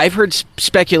 but I've heard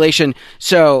speculation.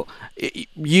 So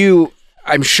you,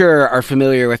 I'm sure, are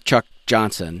familiar with Chuck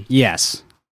Johnson. Yes.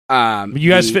 You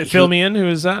guys fill me in? Who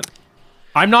is that?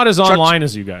 I'm not as online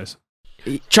as you guys.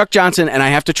 Chuck Johnson, and I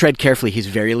have to tread carefully. He's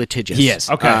very litigious. He is.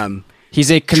 Okay. He's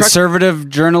a conservative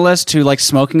journalist who likes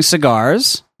smoking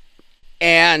cigars.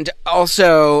 And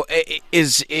also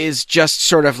is just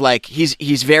sort of like,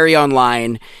 he's very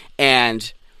online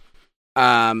and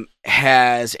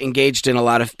has engaged in a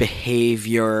lot of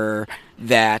behavior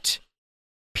that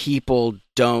people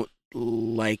don't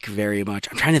like very much.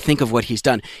 I'm trying to think of what he's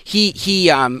done. He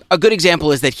a good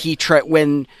example is that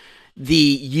when the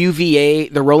UVA,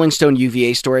 the Rolling Stone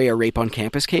UVA story, A Rape on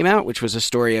Campus, came out, which was a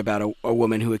story about a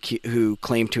woman who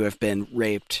claimed to have been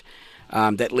raped,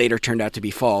 that later turned out to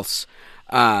be false.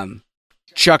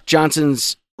 Chuck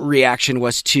Johnson's reaction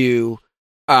was to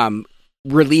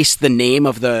release the name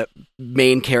of the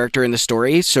main character in the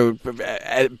story, so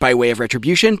by way of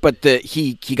retribution, but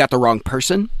he got the wrong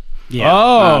person.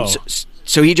 Yeah.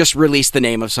 So he just released the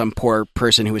name of some poor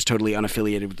person who was totally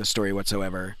unaffiliated with the story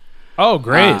whatsoever. Oh,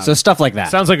 great. So stuff like that.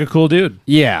 Sounds like a cool dude.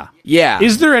 Yeah. Yeah.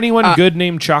 Is there anyone good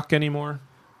named Chuck anymore?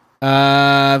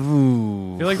 I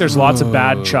feel like there's lots of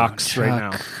bad Chucks right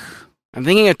now. I'm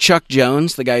thinking of Chuck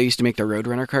Jones, the guy who used to make the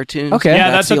Roadrunner cartoons. Okay.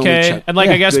 Yeah, that's the only okay. Chuck- And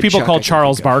I guess good people Chuck call I can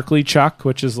Charles think of. Barkley Chuck,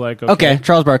 which is like, Okay.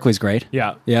 Charles Barkley's great.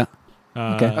 Yeah. Yeah.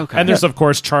 Okay. And there's, of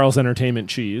course, Charles Entertainment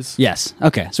Cheese. Yes.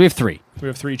 Okay. So we have 3. We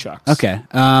have 3 Chucks. Okay.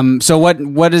 So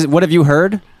what have you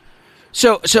heard?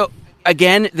 So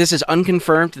again, this is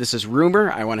unconfirmed. This is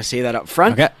rumor. I want to say that up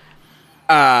front. Okay.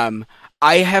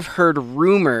 I have heard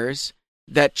rumors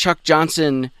that Chuck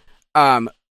Johnson,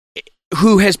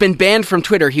 who has been banned from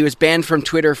Twitter, he was banned from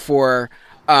Twitter for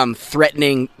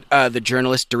threatening the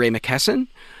journalist DeRay McKesson.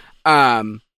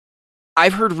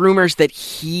 I've heard rumors that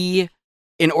he,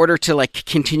 in order to like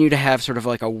continue to have sort of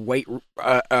like a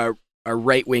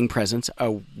right wing presence,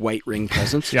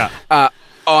 Yeah.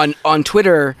 on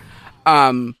Twitter,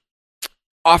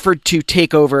 offered to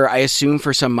take over, I assume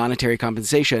for some monetary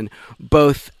compensation,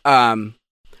 both Barack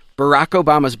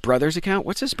Obama's brother's account.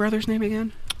 What's his brother's name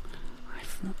again?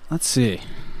 Let's see.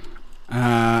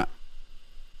 Because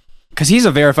he's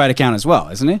a verified account as well,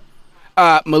 isn't he?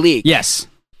 Malik. Yes.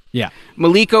 Yeah.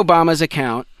 Malik Obama's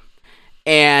account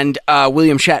and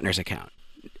William Shatner's account.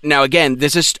 Now, again,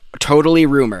 this is totally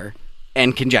rumor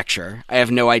and conjecture. I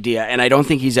have no idea, and I don't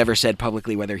think he's ever said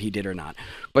publicly whether he did or not.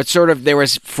 But sort of there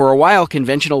was, for a while,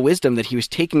 conventional wisdom that he was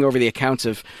taking over the accounts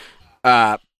of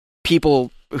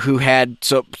people who had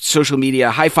social media,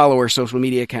 high follower social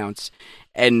media accounts,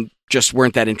 and just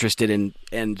weren't that interested in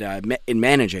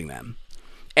managing them.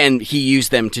 And he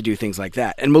used them to do things like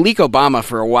that. And Malik Obama,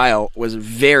 for a while, was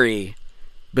very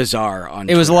bizarre on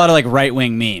Twitter. It was a lot of like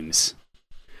right-wing memes.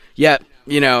 Yeah,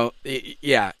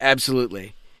 yeah,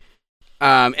 absolutely.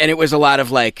 And it was a lot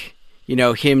of like,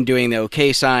 him doing the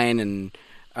OK sign and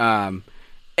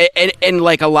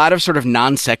like a lot of sort of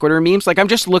non sequitur memes. Like I'm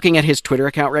just looking at his Twitter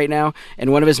account right now,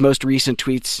 and one of his most recent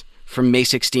tweets from May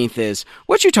 16th is,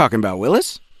 "What you talking about,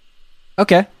 Willis?"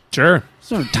 Okay. Sure.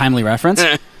 Sort of timely reference.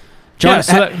 John, Yeah,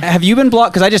 so have you been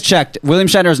blocked? Because I just checked. William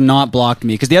Shatner has not blocked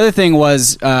me. Because the other thing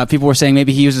was people were saying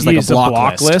maybe he uses like a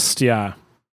block list. Yeah.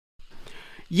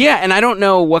 Yeah, and I don't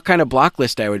know what kind of block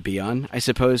list I would be on. I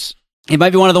suppose it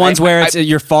might be one of the ones where it's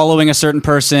you're following a certain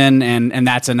person and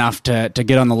that's enough to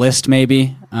get on the list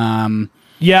maybe.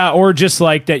 Yeah, or just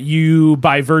like that you,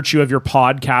 by virtue of your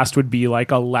podcast, would be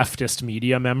like a leftist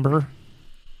media member.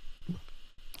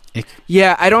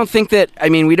 Yeah, I don't think that. I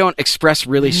mean, we don't express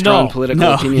really strong political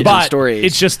opinions but and stories.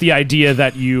 It's just the idea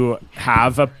that you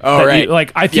have a.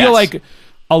 right. I feel like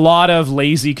a lot of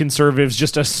lazy conservatives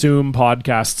just assume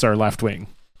podcasts are left wing.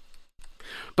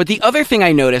 But the other thing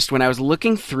I noticed when I was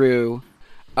looking through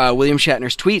William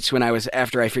Shatner's tweets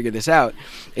after I figured this out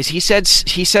is he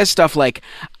says stuff like,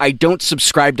 "I don't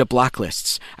subscribe to block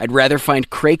lists. I'd rather find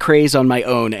cray-crays on my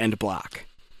own and block."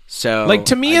 So, like,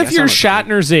 to me, if you're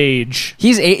Shatner's age,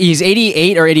 he's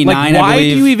 88 or 89. Like, why I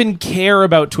believe. do you even care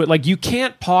about Twitter? Like, you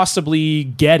can't possibly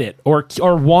get it or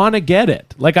want to get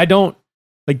it. Like, I don't.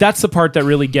 Like, that's the part that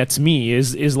really gets me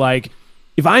is like,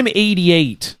 if I'm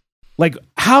 88, like,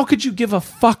 how could you give a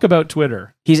fuck about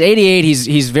Twitter? He's 88.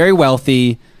 He's very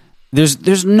wealthy.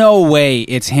 There's no way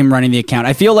it's him running the account.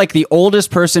 I feel like the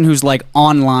oldest person who's like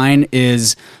online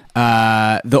is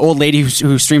the old lady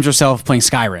who streams herself playing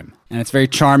Skyrim, and it's very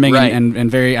charming Right. and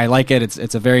very. I like it.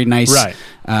 It's a very nice,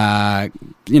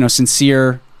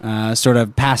 sincere sort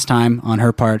of pastime on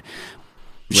her part.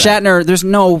 Shatner,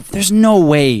 there's no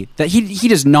way that he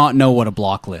does not know what a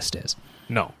block list is.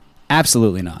 No.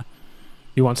 Absolutely not.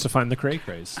 He wants to find the cray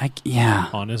craze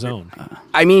on his own.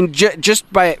 I mean,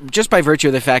 just by virtue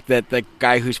of the fact that the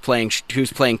guy who's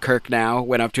playing Kirk now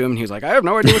went up to him and he was like, "I have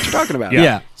no idea what you're talking about."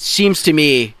 Yeah. Seems to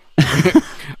me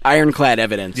ironclad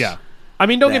evidence. Yeah. I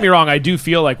mean, don't get me wrong. I do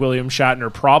feel like William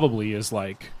Shatner probably is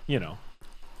like,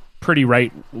 pretty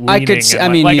right leaning.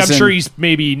 I'm sure he's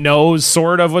maybe knows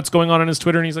sort of what's going on his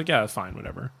Twitter, and he's like, yeah, fine,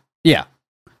 whatever. Yeah.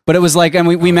 But it was like, and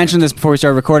we mentioned this before we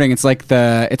started recording. It's like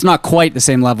it's not quite the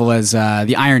same level as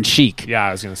the Iron Sheik. Yeah,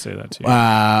 I was going to say that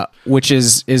too. Which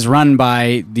is run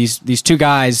by these two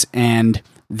guys, and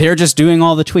they're just doing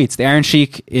all the tweets. The Iron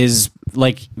Sheik is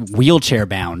like wheelchair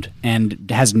bound and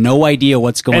has no idea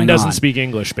what's going on. And doesn't speak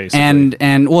English, basically.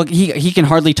 And well, he can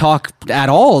hardly talk at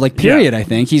all, like, period, I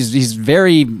think. He's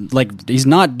very, like, he's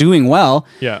not doing well.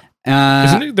 Yeah.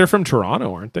 They're from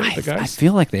Toronto, aren't they? The guys? I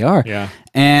feel like they are. Yeah.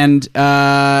 And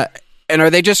are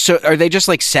they just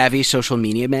like savvy social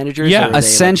media managers? Yeah,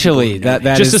 essentially. That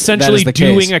just is essentially the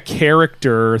doing case. a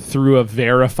character through a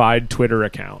verified Twitter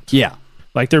account. Yeah.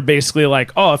 Like, they're basically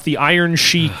like, oh, if the Iron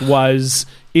Sheik was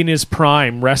in his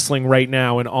prime wrestling right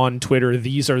now and on Twitter,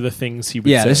 these are the things he would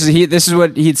say. This is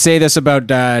what he'd say this about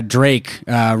Drake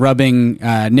rubbing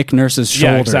Nick Nurse's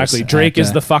shoulders. Yeah, exactly. Drake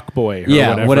is the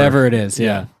fuckboy. Whatever it is.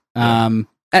 Yeah.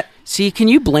 See, can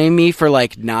you blame me for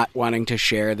like not wanting to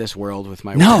share this world with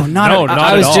my No, wife? not No, at, not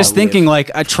I at was all. just thinking, like,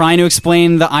 trying to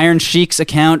explain the Iron Sheik's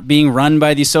account being run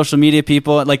by these social media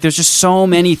people. Like, there's just so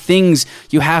many things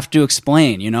you have to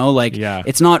explain, Like,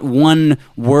 it's not one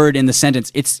word in the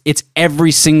sentence. It's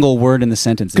every single word in the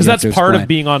sentence. Because that's part of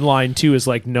being online, too, is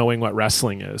like knowing what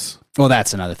wrestling is. Well,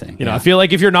 that's another thing. I feel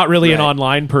like if you're not really an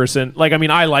online person, like, I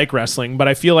mean, I like wrestling, but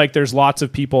I feel like there's lots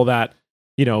of people that,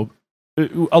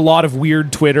 a lot of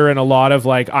weird Twitter and a lot of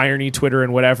like irony Twitter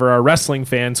and whatever are wrestling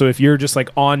fans. So if you're just like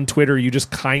on Twitter, you just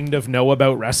kind of know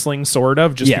about wrestling, sort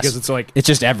of, just because it's like it's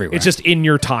just everywhere. It's just in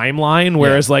your timeline.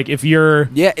 Whereas like if you're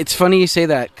it's funny you say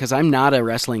that because I'm not a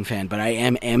wrestling fan, but I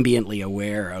am ambiently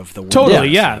aware of the world. Totally,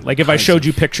 yeah. Like if I showed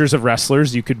you pictures of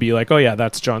wrestlers, you could be like, oh yeah,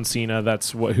 that's John Cena,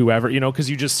 that's whoever, because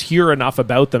you just hear enough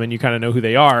about them and you kind of know who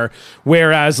they are.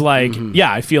 Whereas like,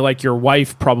 I feel like your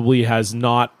wife probably has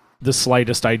not the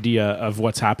slightest idea of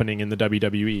what's happening in the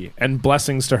WWE, and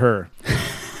blessings to her,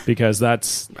 because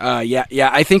that's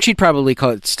I think she'd probably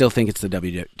still think it's the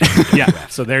WWE. yeah.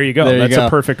 So there you go. That's a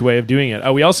perfect way of doing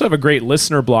it. We also have a great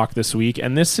listener block this week,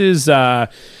 and this is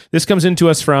this comes into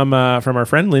us from our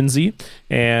friend Lindsay,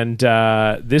 and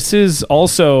this is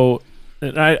also.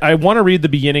 I want to read the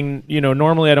beginning.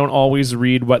 Normally I don't always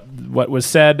read what was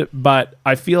said, but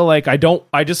I feel like I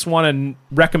just want to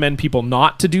recommend people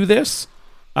not to do this.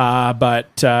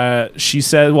 But she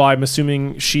said, well, I'm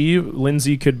assuming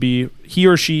Lindsay could be, he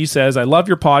or she says, I love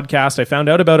your podcast. I found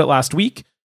out about it last week,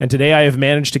 and today I have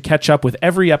managed to catch up with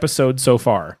every episode so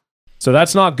far. So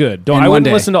that's not good. I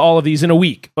wouldn't listen to all of these in a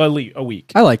week. A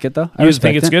week. I like it, though. You just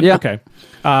think it's good? Yeah. Okay.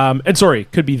 And sorry,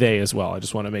 could be they as well. I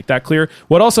just want to make that clear.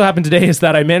 What also happened today is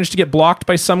that I managed to get blocked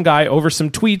by some guy over some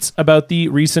tweets about the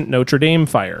recent Notre Dame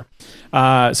fire.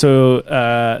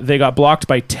 So they got blocked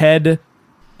by Ted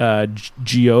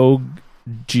Geoghegan.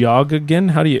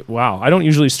 How do you? Wow, I don't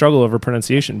usually struggle over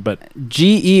pronunciation, but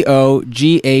Geogheghan.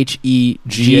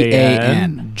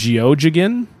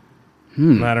 Geoghegan.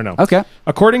 I don't know. Okay.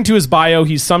 According to his bio,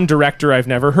 he's some director I've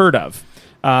never heard of,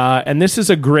 and this is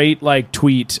a great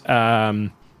tweet. A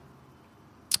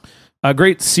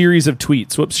great series of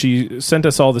tweets. Whoops, she sent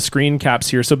us all the screen caps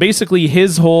here. So basically,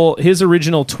 his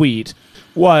original tweet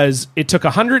was, it took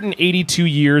 182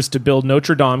 years to build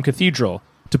Notre Dame Cathedral.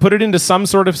 To put it into some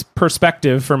sort of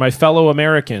perspective for my fellow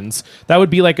Americans, that would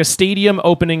be like a stadium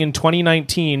opening in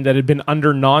 2019 that had been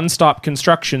under nonstop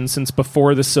construction since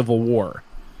before the Civil War.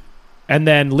 And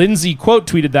then Lindsay quote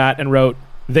tweeted that and wrote,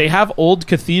 they have old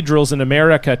cathedrals in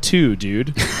America too,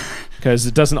 dude. Because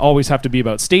it doesn't always have to be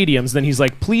about stadiums. Then he's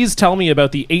like, please tell me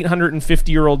about the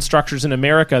 850-year-old structures in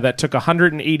America that took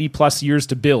 180 plus years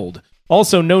to build.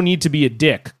 Also, no need to be a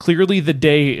dick. Clearly the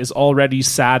day is already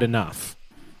sad enough.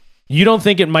 You don't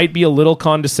think it might be a little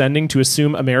condescending to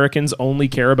assume Americans only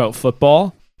care about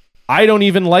football? I don't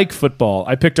even like football.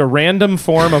 I picked a random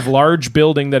form of large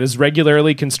building that is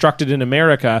regularly constructed in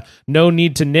America. No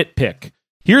need to nitpick.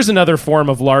 Here's another form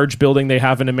of large building they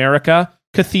have in America: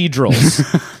 cathedrals.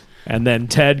 And then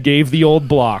Ted gave the old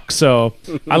block. So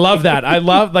I love that.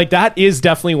 That is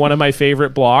definitely one of my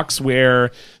favorite blocks, where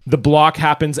the block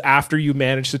happens after you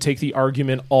manage to take the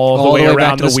argument all the way back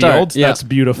around to the start. wheels. Yeah. That's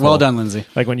beautiful. Well done, Lindsay.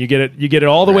 Like when you get it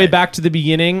all the way back to the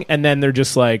beginning, and then they're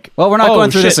just like, Well, we're not "Oh, going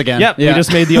through shit. this again." Yep, Yeah. we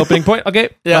just made the opening point. Okay,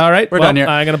 Yeah, all right, we're done here.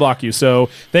 I'm going to block you. So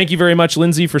thank you very much,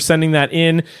 Lindsay, for sending that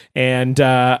in. And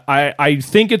I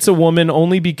think it's a woman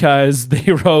only because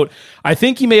they wrote, I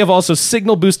think he may have also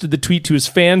signal boosted the tweet to his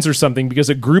fans or something, because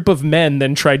a group of men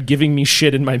then tried giving me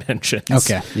shit in my mentions.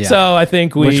 Okay, yeah. So I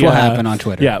think Which will happen on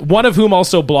Twitter. Yeah, one of whom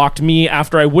also blocked me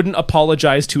after I wouldn't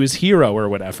apologize to his hero or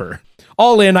whatever.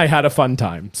 All in, I had a fun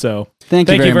time. So Thank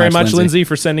you very much, Lindsay, Lindsay,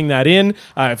 for sending that in.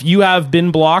 If you have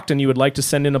been blocked and you would like to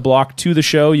send in a block to the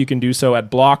show, you can do so at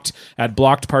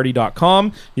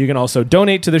blockedparty.com. You can also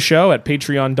donate to the show at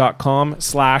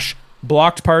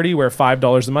patreon.com/blockedparty, where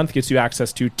 $5 a month gets you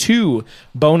access to 2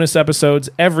 bonus episodes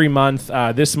every month.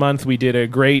 This month we did a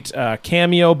great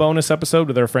cameo bonus episode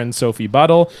with our friend Sophie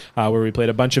Buttle, where we played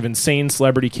a bunch of insane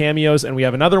celebrity cameos, and we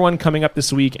have another one coming up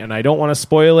this week, and I don't want to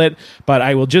spoil it, but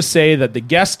I will just say that the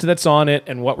guest that's on it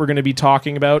and what we're going to be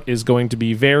talking about is going to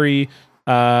be very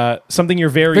something you're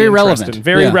very interested relevant. in.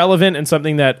 Very Yeah. relevant, and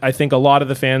something that I think a lot of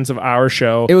the fans of our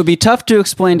show It would be tough to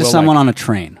explain to Well, someone like- on a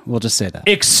train. We'll just say that.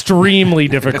 extremely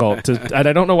difficult to, and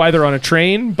I don't know why they're on a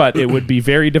train, but it would be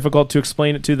very difficult to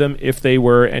explain it to them if they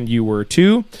were and you were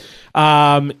too.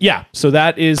 So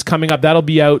that is coming up. That'll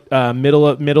be out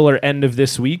middle or end of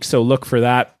this week, so look for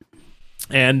that.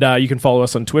 And you can follow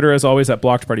us on Twitter, as always, at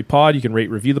Blocked Party Pod. You can rate,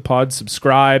 review the pod,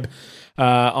 subscribe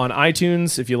on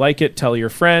iTunes. If you like it, tell your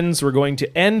friends. We're going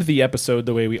to end the episode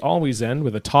the way we always end,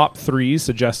 with a top 3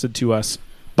 suggested to us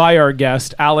by our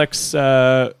guest. Alex,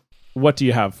 what do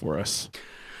you have for us?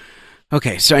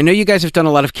 Okay, so I know you guys have done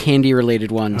a lot of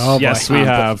candy-related ones. Oh, boy. Yes, we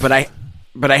have.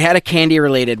 But I had a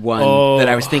candy-related one that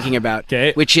I was thinking about,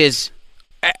 Okay. which is,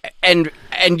 and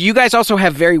you guys also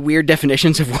have very weird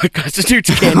definitions of what constitutes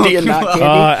candy and not candy.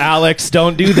 Alex,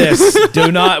 don't do this.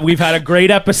 Do not. We've had a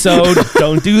great episode.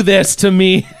 Don't do this to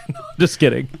me. Just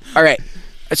kidding. All right,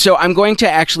 so I'm going to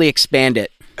actually expand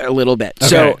it a little bit. Okay.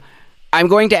 So I'm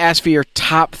going to ask for your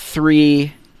top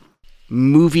 3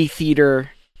 movie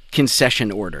theater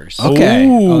concession orders. Okay.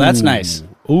 Ooh. Oh, that's nice.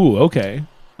 Ooh, okay.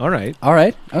 All right. All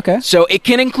right. Okay. So it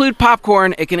can include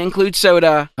popcorn, it can include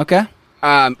soda, Okay.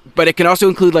 but it can also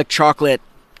include like chocolate,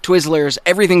 Twizzlers.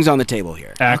 Everything's on the table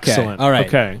here. Excellent. All right.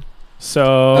 Okay.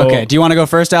 So, Okay. Do you want to go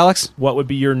first, Alex? what would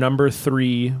be your number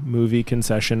 3 movie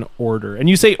concession order? And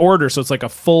you say order, so it's like a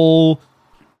full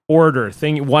order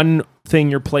thing. One thing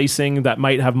you're placing that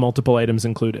might have multiple items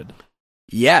included.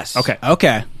 Yes. Okay.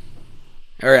 Okay.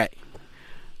 All right.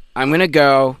 I'm going to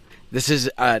go. This is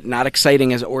not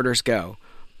exciting as orders go,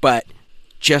 but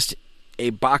just a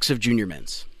box of Junior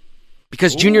Mints.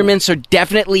 Because Junior Mints are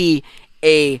definitely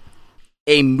a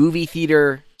movie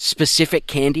theater specific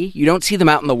candy. You don't see them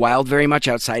out in the wild very much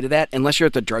outside of that, unless you're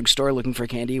at the drugstore looking for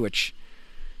candy, which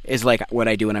is like what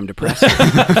I do when I'm depressed.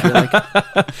 I feel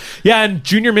like. Yeah, and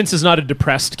Junior Mints is not a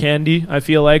depressed candy. I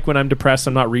feel like when I'm depressed,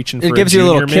 I'm not reaching for It gives you a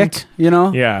Junior little Mint. kick, you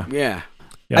know? Yeah. Yeah.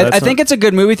 Yeah, I think it's a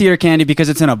good movie theater candy because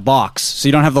it's in a box, so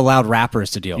you don't have the loud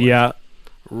wrappers to deal with. Yeah.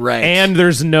 Right. And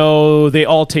they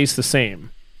all taste the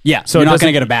same. Yeah, So you're it not going to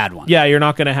doesn't- get a bad one. Yeah, you're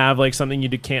not going to have like something you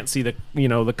can't see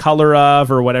the color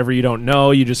of or whatever you don't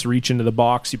know. You just reach into the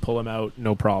box, you pull them out,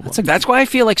 no problem. That's why I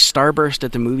feel like Starburst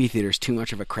at the movie theater is too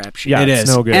much of a crapshoot. Yeah, It it's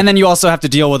is. no good. And then you also have to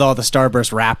deal with all the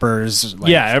Starburst wrappers.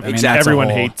 Like, yeah, I mean, exactly. that's a Everyone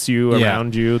whole- hates you Yeah.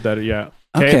 around you. Okay,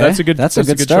 Okay, that's a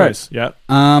good start. choice. Yeah.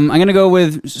 I'm going to go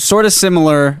with sort of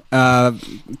similar,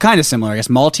 kind of similar, I guess,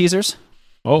 Maltesers.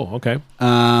 Oh, okay.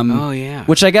 Oh, yeah.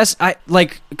 Which I guess I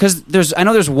like because I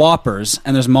know there's Whoppers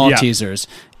and there's Maltesers.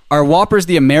 Are Whoppers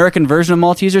the American version of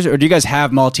Maltesers, or do you guys have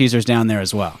Maltesers down there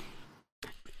as well?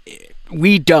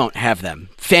 We don't have them.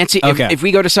 Fancy. Okay. If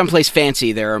we go to someplace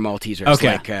fancy, there are Maltesers.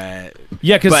 Okay. Like,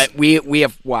 Yeah, but we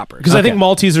have Whoppers. because I think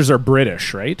Maltesers are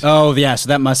British, right? Oh yeah, so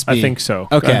that must be. I think so.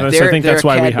 Okay. So They're, I think they're that's a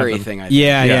why we have Cadbury them. thing. I think.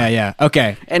 Yeah.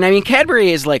 Okay. And I mean,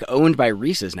 Cadbury is like owned by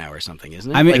Reese's now or something, isn't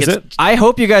it? I mean, like, is it? I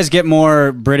hope you guys get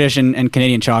more British and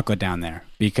Canadian chocolate down there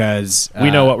because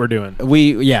We know what we're doing.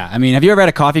 I mean, have you ever had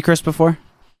a coffee crisp before?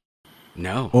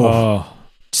 No. Oh,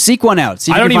 Seek one out.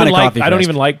 See if I you don't can find even a like. coffee I don't crisp.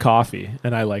 even like coffee,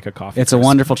 and I like a coffee. It's a crisp.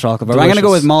 wonderful chocolate bar. I'm going to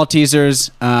go with Delicious.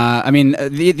 Maltesers. I mean,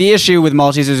 the issue with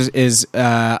Maltesers is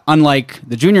unlike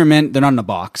the Junior Mint, they're not in a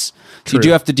box. So you True. do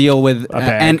have to deal with A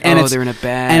bag. and Oh, it's they're in a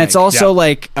bag. and it's also Yeah.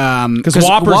 like Because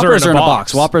Whoppers are in a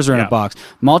box. Whoppers are in Yeah. a box.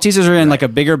 Maltesers are in like a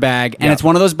bigger bag, and Yeah. it's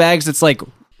one of those bags that's like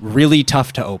really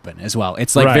tough to open as well.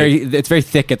 It's like Right. it's very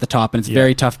thick at the top, and it's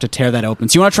very tough to tear that open.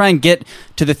 So you want to try and get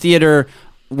to the theater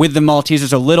with the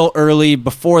Maltesers a little early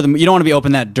before you don't want to be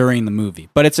open that during the movie.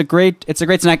 But it's a great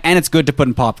snack, and it's good to put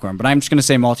in popcorn. But I'm just going to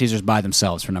say Maltesers by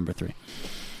themselves for number 3.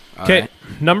 Okay,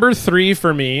 number 3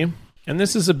 for me, and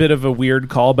this is a bit of a weird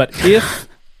call, but if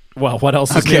well, what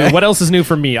else is new? What else is new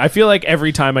for me? I feel like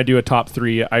every time I do a top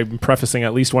 3, I'm prefacing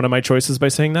at least one of my choices by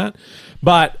saying that.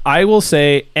 But I will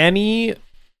say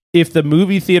if the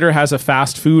movie theater has a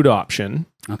fast food option,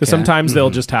 because sometimes they'll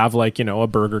just have like, a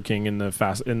Burger King in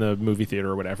the movie theater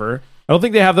or whatever. I don't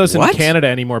think they have those in Canada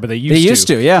anymore, but they used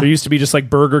to. Yeah. There used to be just like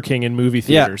Burger King in movie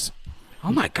theaters.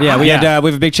 Oh my god! Yeah, we have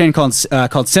a big chain called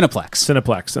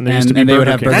Cineplex. And there used to be they would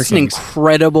Burger have King. Burger That's an Kings.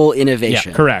 incredible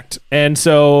innovation. Correct. And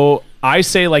so I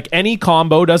say like any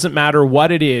combo, doesn't matter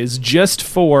what it is, just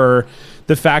for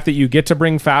the fact that you get to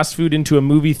bring fast food into a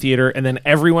movie theater and then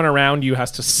everyone around you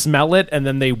has to smell it and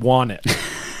then they want it.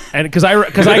 And because I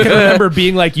can remember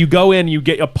being like, you go in, you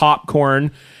get a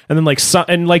popcorn, and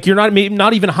then you're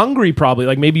not even hungry probably.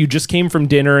 Like maybe you just came from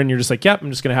dinner and you're just like, yep, I'm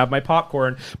just gonna have my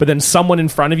popcorn. But then someone in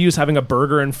front of you is having a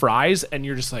burger and fries, and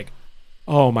you're just like,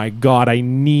 oh my god, I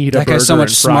need a burger. That guy's so much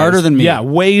and fries. smarter than me. Yeah,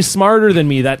 way smarter than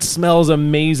me. That smells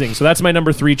amazing. So that's my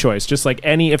number 3 choice. Just like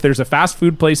if there's a fast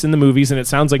food place in the movies, and it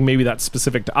sounds like maybe that's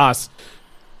specific to us,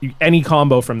 any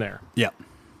combo from there. Yeah.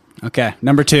 Okay,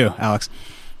 number 2, Alex.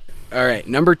 All right,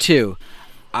 number 2.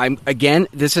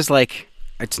 This is like,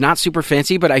 it's not super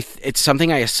fancy, but it's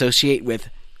something I associate with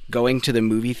going to the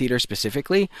movie theater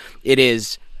specifically. It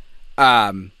is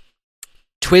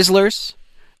Twizzlers,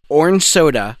 orange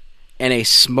soda, and a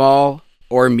small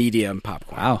or medium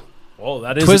popcorn. Wow. Oh,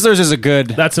 that is Twizzlers is a good.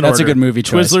 That's a good movie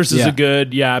choice. Twizzlers is a good,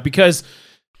 because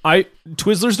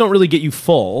Twizzlers don't really get you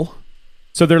full,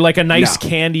 so they're like a nice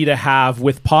candy to have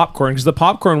with popcorn, because the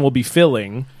popcorn will be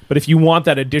filling. But if you want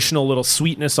that additional little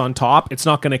sweetness on top, it's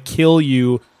not going to kill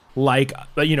you like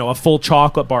a full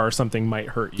chocolate bar or something might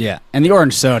hurt you. Yeah, and the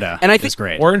orange soda is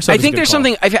great. Orange soda. I think there's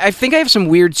something. I think I have some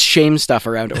weird shame stuff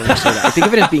around orange soda. I think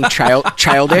of it as being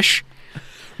childish.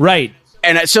 Right.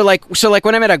 And so like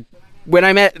when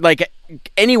I'm at like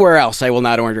anywhere else, I will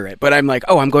not order it. But I'm like,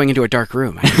 I'm going into a dark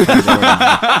room.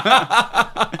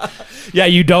 Yeah,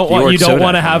 you don't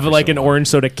want to have like an soda. orange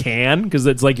soda can, because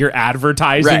it's like you're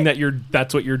advertising that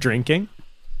that's what you're drinking.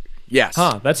 Yes.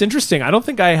 Huh, that's interesting. I don't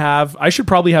think I have. I should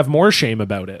probably have more shame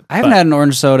about it. I haven't had an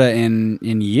orange soda in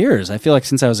years. I feel like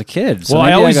since I was a kid. So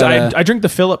Well, maybe I drink the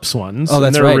Phillips ones. Oh, that's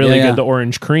and they're right. really Yeah, good. The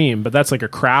orange cream, but that's like a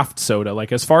craft soda.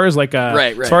 Like as far as like a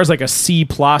Right. as far as like a C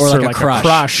plus Or or like like a a Crush.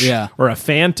 Crush Yeah. or a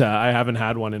Fanta, I haven't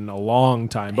had one in a long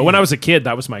time. But when I was a kid,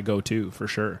 that was my go-to for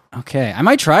sure. Okay, I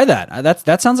might try that.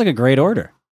 That sounds like a great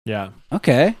order. Yeah.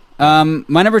 Okay.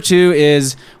 My number 2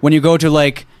 is when you go to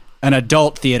like an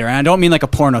adult theater, and I don't mean like a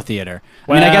porno theater.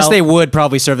 I mean, I guess Well- they would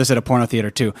probably serve this at a porno theater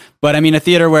too. But I mean a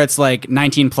theater where it's like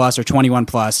 19 plus or 21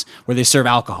 plus, where they serve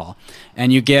alcohol,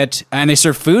 and they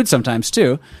serve food sometimes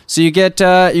too. So you get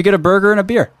a burger and a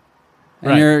beer. And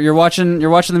Right. you're watching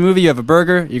the movie. You have a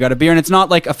burger, you got a beer, and it's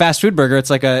not like a fast food burger. It's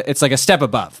like a step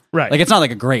above. Right. Like it's not like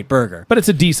a great burger, But it's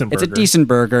a decent burger. it's a decent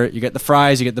burger. You get the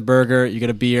fries, you get the burger, you get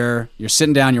a beer. You're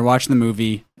sitting down, you're watching the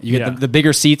movie. You get Yeah. the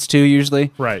bigger seats too, usually.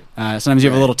 Right. Sometimes you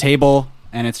have a little table,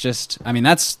 and it's just, I mean,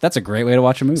 that's a great way to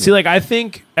watch a movie. See, like I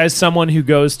think as someone who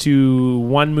goes to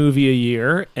one movie a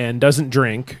year and doesn't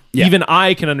drink, Yeah. even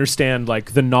I can understand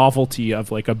like the novelty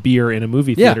of like a beer in a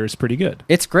movie Yeah. theater is pretty good.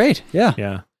 It's great. Yeah.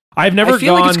 Yeah. I've never I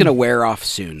feel gone. like it's going to wear off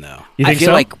soon, though. You think I feel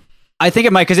so? like I think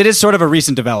it might, because it is sort of a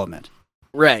recent development.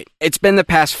 right. It's been the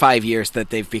past 5 years that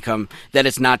they've become that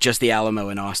it's not just the Alamo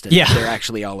in Austin. Yeah. They're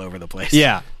actually all over the place.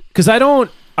 Yeah. Because I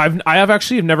have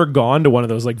actually never gone to one of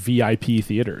those like VIP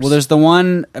theaters. Well, there's the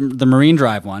one, the Marine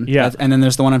Drive one. Yeah. And then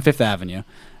there's the one on Fifth Avenue.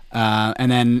 And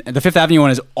then the Fifth Avenue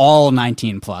one is all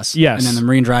 19 plus. Yes. And then the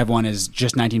Marine Drive one is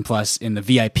just 19 plus in the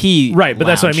VIP. right, but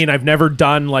that's what I lounge. mean. I've never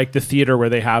done like the theater where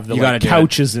they have the You like, gotta do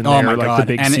couches it. in Oh there, my like God. the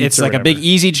big and seats it's or like a whatever. big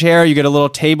easy chair. You get a little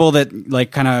table that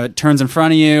like kind of turns in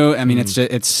front of you. I mean, Mm. it's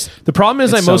just, it's The problem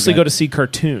is It's I so mostly good. go to see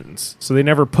cartoons, so they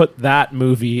never put that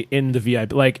movie in the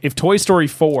VIP. Like if Toy Story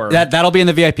 4, that'll be in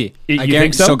the VIP. You I think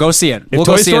guarantee- so? So go see it. if We'll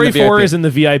Toy go see it Story in the 4 VIP. is in the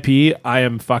VIP,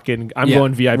 I'm Yeah,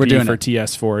 going VIP we're doing for it.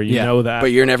 TS4. You Yeah. know that.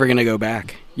 But you're never going to go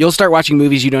back. You'll start watching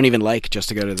movies you don't even like just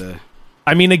to go to the...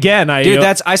 I mean, again, Dude,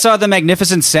 I saw the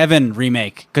Magnificent Seven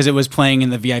remake because it was playing in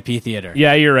the VIP theater.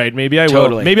 yeah, you're right. Maybe I will.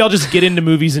 Totally. Maybe I'll just get into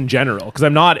movies in general because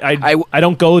I'm not. I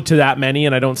don't go to that many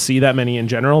and I don't see that many in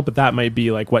general. But that might be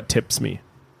like what tips me.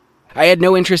 I had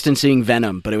no interest in seeing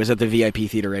Venom, but it was at the VIP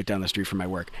theater right down the street from my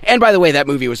work. And by the way, that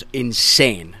movie was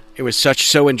insane. It was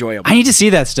so enjoyable. I need to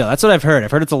see that still. That's what I've heard. I've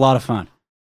heard it's a lot of fun.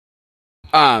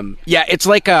 Yeah, it's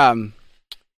like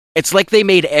they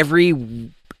made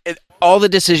all the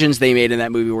decisions they made in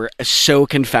that movie were so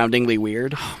confoundingly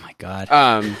weird. Oh my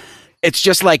god. It's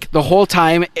just like the whole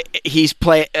time he's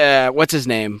what's his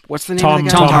name? What's the name of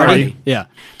the guy? Tom Hardy. Yeah.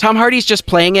 Tom Hardy's just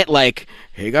playing it like,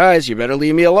 "Hey guys, you better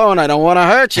leave me alone. I don't want to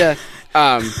hurt you."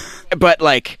 But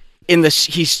like in this,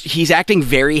 he's acting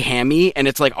very hammy, and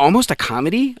it's like almost a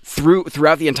comedy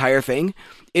throughout the entire thing.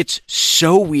 It's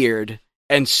so weird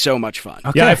and so much fun.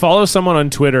 Okay. Yeah, I follow someone on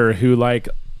Twitter who like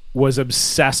was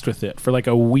obsessed with it for like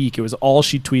a week. It was all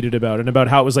she tweeted about, and about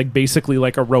how it was like basically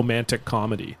like a romantic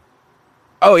comedy.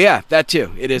 Oh yeah, that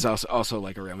too. It is also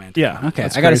like a romantic. Yeah. Okay,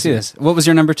 that's I got to crazy. see this. What was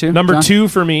your number 2? Number John? 2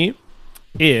 for me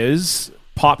is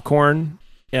popcorn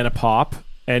and a pop.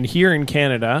 And here in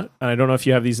Canada, and I don't know if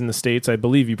you have these in the States, I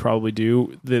believe you probably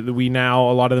do, a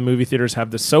lot of the movie theaters have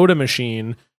the soda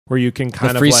machine where you can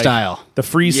kind of freestyle. like the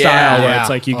freestyle Yeah. where it's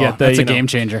like you get the That's a you know- game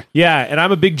changer. Yeah, and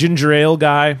I'm a big ginger ale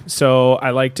guy, so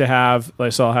I like to have,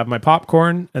 so I'll have my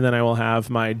popcorn, and then I will have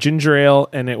my ginger ale,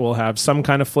 and it will have some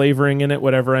kind of flavoring in it,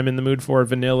 whatever I'm in the mood for,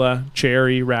 vanilla,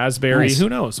 cherry, raspberry, Nice. who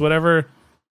knows, whatever.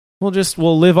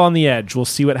 We'll live on the edge. We'll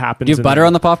see what happens. Do you have butter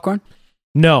on the popcorn?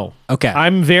 No. Okay.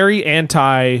 I'm very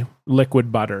anti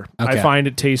liquid butter. Okay. I find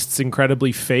it tastes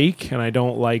incredibly fake, and I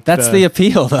don't like That's the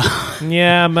appeal, though.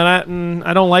 Yeah, but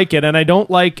I don't like it, and I don't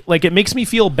like it makes me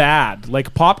feel bad.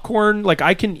 Like popcorn, like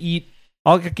I can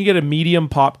get a medium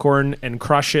popcorn and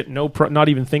crush it, not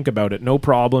even think about it, no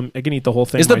problem. I can eat the whole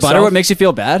thing. Is the myself. butter what makes you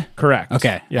feel bad? Correct?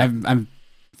 Okay. Yeah. I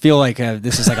feel like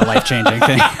this is like a life-changing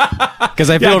thing. Because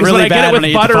I feel 'cause really when I bad get it when with I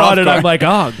eat the butter on it. popcorn. I'm like,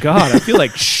 oh god, I feel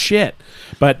like shit.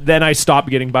 But then I stop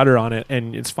getting butter on it,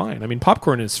 and it's fine. I mean,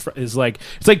 popcorn is like,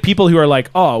 it's like people who are like,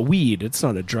 oh, weed, it's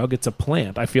not a drug, it's a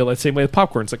plant. I feel the same way with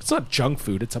popcorn. It's like, it's not junk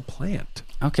food, it's a plant.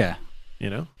 Okay. You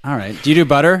know? All right. Do you do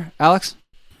butter, Alex?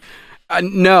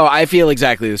 No, I feel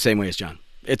exactly the same way as John.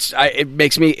 It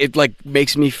makes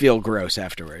me feel gross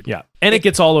afterward. Yeah. And it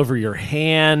gets all over your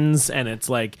hands, and it's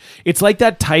like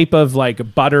that type of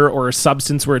like butter or a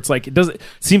substance where it's like it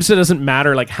doesn't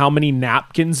matter like how many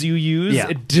napkins you use. Yeah.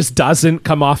 It just doesn't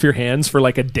come off your hands for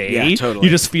like a day. Yeah, totally.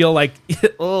 You just feel like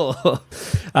oh.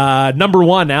 Number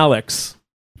 1, Alex.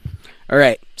 All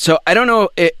right. So I don't know.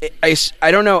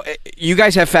 I don't know. You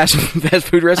guys have fast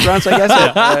food restaurants, I guess,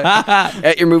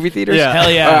 at your movie theaters. Yeah.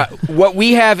 Hell yeah. What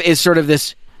we have is sort of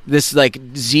this like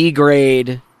Z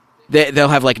grade. They'll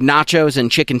have like nachos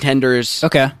and chicken tenders.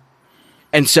 Okay.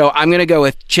 And so I'm gonna go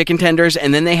with chicken tenders,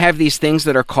 and then they have these things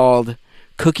that are called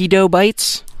cookie dough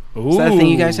bites. Is that a thing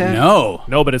you guys have?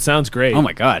 No, but it sounds great. Oh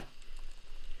my god.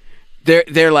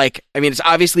 They're like, I mean, it's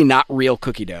obviously not real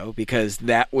cookie dough because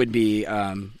that would be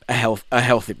a health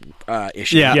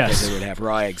issue. Yeah. Yes. Because they would have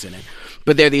raw eggs in it.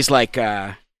 But they're these like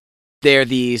they're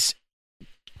these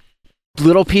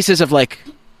little pieces of like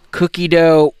cookie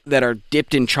dough that are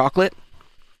dipped in chocolate,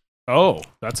 Oh,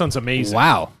 that sounds amazing.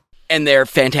 Wow. and they're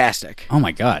fantastic. Oh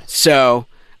my god. So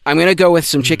I'm gonna go with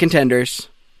some chicken tenders,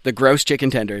 the gross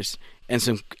chicken tenders, and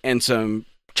some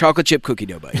chocolate chip cookie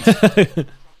dough bites.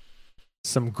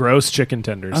 Some gross chicken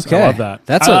tenders. Okay. I love that.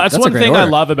 That's that's a one great thing I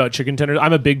order. love about chicken tenders.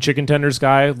 I'm a big chicken tenders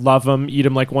guy. Love them. Eat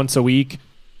them like once a week.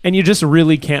 And you just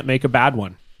really can't make a bad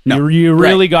one. No. You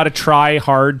really Right. got to try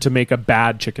hard to make a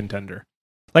bad chicken tender.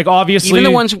 Like obviously, Even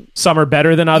the ones- some are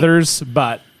better than others,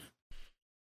 but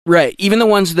Right. Even the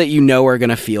ones that you know are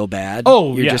gonna feel bad.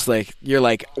 Oh, you're yeah. just like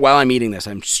while I'm eating this,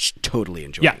 I'm totally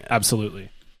enjoying yeah, it. absolutely.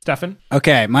 Stefan?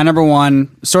 Okay, my number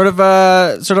 1, sort of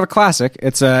a classic.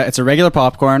 It's a regular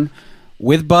popcorn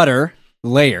with butter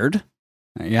layered.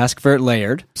 You ask for it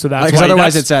layered. So that's Because why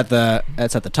otherwise that's-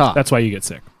 it's at the top. That's why you get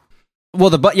sick. Well,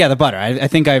 the butter. I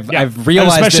think I've Yeah.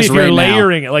 realized And especially this if you're right now.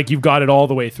 layering it, like you've got it all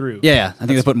the way through. Yeah, I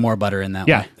think they put more butter in that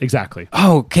Yeah, one. exactly.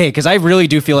 Okay, because I really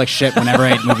do feel like shit whenever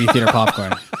I eat movie theater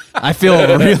popcorn. I feel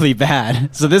really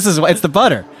bad. So this is why it's the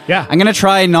butter. Yeah. I'm gonna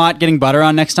try not getting butter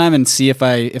on next time and see if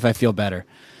I feel better.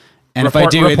 And if I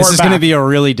do, Report this is gonna back. be a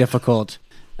really difficult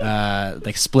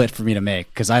like split for me to make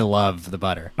because I love the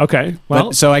butter. Okay.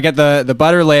 Well, So I get the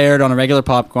butter layered on a regular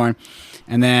popcorn,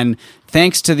 and then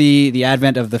thanks to the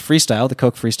advent of the Freestyle, the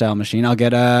Coke Freestyle machine, I'll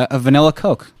get a vanilla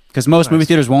Coke because most movie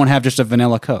theaters won't have just a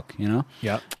vanilla Coke, you know.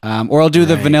 yeah. Or I'll do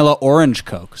the vanilla orange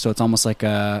Coke, so it's almost like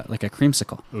a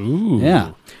creamsicle. Ooh.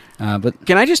 Yeah, but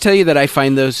Can I just tell you that I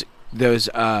find those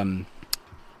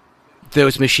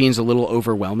machines a little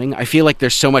overwhelming? I feel like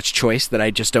there's so much choice that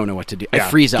I just don't know what to do. I Yeah.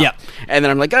 freeze up, Yeah. and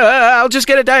then I'm like, I'll just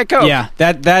get a Diet Coke. yeah,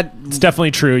 that It's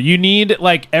definitely true. You need,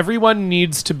 like, everyone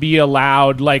needs to be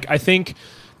allowed, like, I think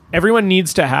everyone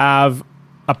needs to have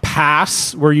a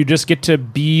pass where you just get to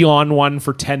be on one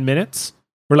for 10 minutes,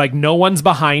 where like no one's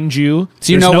behind you,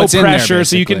 So you there's know no what's in there, pressure,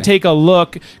 so you can basically. take a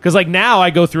look. Because like now I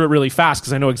go through it really fast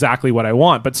because I know exactly what I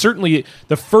want. But certainly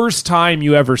the first time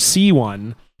you ever see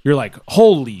one, you're like,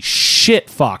 holy shit,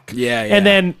 fuck. Yeah. And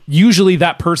then usually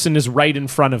that person is right in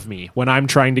front of me when I'm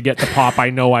trying to get the pop I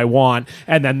know I want.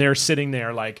 And then they're sitting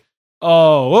there like,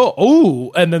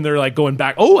 oh, and then they're like going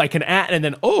back, I can add, and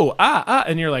then,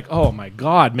 and you're like, oh my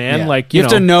God, man. Yeah. Like, you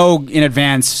have to know in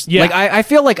advance. Yeah. Like I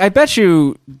feel like I bet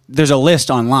you there's a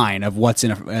list online of what's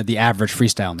in the average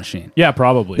freestyle machine. Yeah,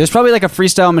 probably. There's probably like a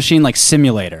freestyle machine like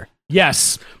simulator.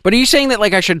 Yes. But are you saying that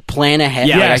like I should plan ahead?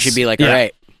 Yes. Like I should be like, Yeah. all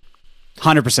right.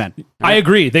 100%. I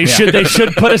agree. They should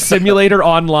put a simulator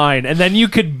online, and then you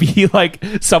could be like,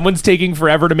 someone's taking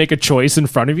forever to make a choice in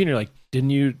front of you, and you're like, didn't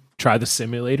you try the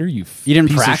simulator? You didn't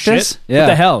piece of practice? shit? Yeah. What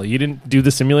the hell? You didn't do the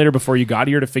simulator before you got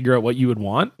here to figure out what you would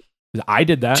want? I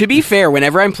did that. To be fair,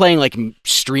 whenever I'm playing like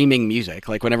streaming music,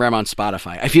 like whenever I'm on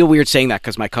Spotify, I feel weird saying that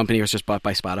because my company was just bought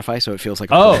by Spotify, so it feels like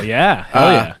a Oh yeah,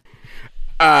 hell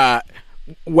yeah.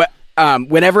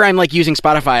 whenever I'm like using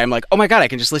Spotify, I'm like, oh my God, I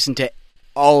can just listen to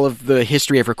all of the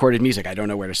history of recorded music. I don't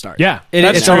know where to start. Yeah,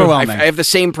 It's true. overwhelming. I have the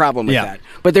same problem with Yeah. that.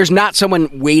 But there's not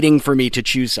someone waiting for me to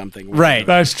choose something. Right.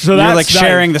 So You're that's like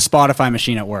sharing the Spotify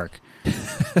machine at work.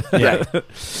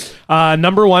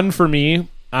 Number one for me.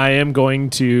 I am going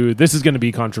to. This is going to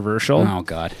be controversial. Oh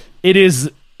God. It is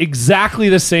exactly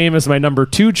the same as my number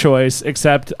 2 choice,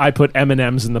 except I put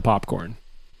M&Ms in the popcorn.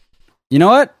 You know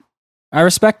what? I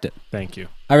respect it. Thank you.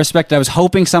 I respect it. I was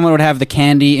hoping someone would have the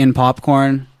candy in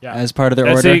popcorn as part of their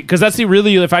order. Because that's the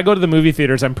really. If I go to the movie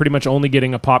theaters, I'm pretty much only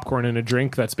getting a popcorn and a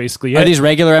drink. That's basically it. Are these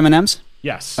regular M&Ms?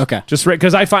 Yes. Okay. Just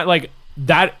because I find like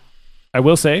that. I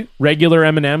will say regular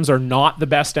M&Ms are not the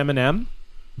best M&M,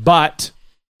 but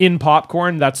in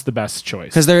popcorn, that's the best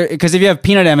choice. Because if you have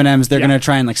peanut M&Ms, they're Yeah. going to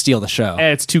try and like steal the show.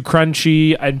 It's too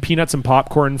crunchy, and peanuts and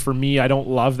popcorn for me, I don't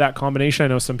love that combination. I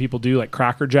know some people do, like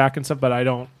Cracker Jack and stuff, but I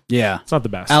don't. Yeah. It's not the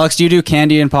best. Alex, do you do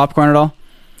candy and popcorn at all?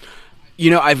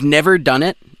 You know, I've never done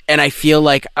it, and I feel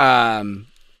like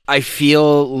there's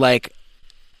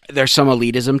some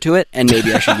elitism to it, and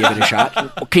maybe I should give it a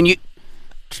shot.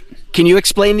 Can you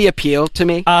explain the appeal to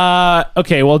me?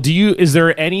 Okay. Well, is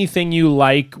there anything you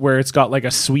like where it's got like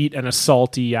a sweet and a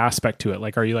salty aspect to it?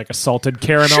 Like, are you like a salted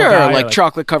caramel Sure, guy? like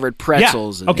chocolate covered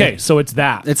pretzels. Yeah. And, Okay, so it's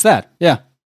that. It's that. Yeah.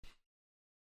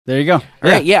 There you go. All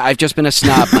right, yeah, I've just been a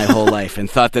snob my whole life and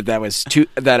thought that I was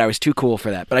too cool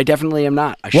for that, but I definitely am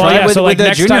not. I should. Well, yeah. with- So like with the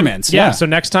next Junior time, Mints, yeah. yeah. So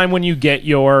next time when you get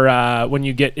your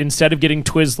instead of getting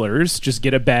Twizzlers, just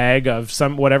get a bag of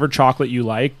some whatever chocolate you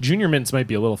like. Junior Mints might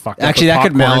be a little fucked up. Actually, with that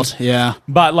could popcorn, melt. Yeah.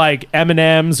 But like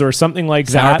M&Ms or something like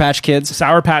Sour that. Patch Kids.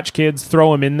 Sour Patch Kids,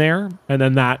 throw them in there, and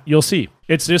then that you'll see.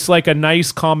 It's just like a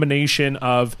nice combination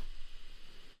of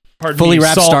Fully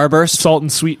wrapped Starburst. salt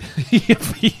and sweet.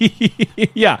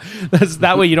 Yeah,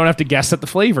 that way you don't have to guess at the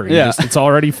flavor. It's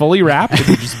already fully wrapped. And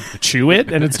you just chew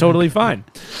it, and it's totally fine.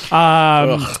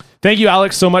 Thank you,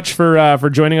 Alex, so much for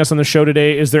joining us on the show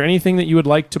today. Is there anything that you would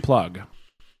like to plug?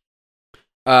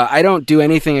 I don't do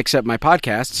anything except my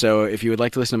podcast, so if you would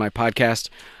like to listen to my podcast,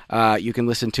 you can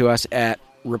listen to us at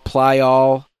Reply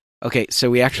All. Okay, so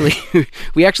we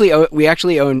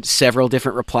actually own several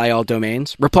different Reply All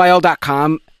domains.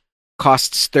 ReplyAll.com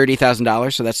costs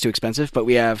 $30,000, so that's too expensive. But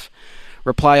we have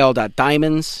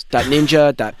replyall.diamonds,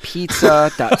 .ninja,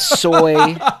 .pizza,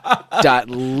 .soy,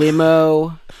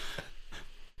 .limo.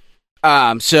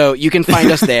 So you can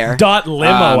find us there.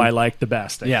 .limo I like the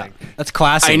best. I think. That's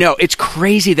classic. I know, it's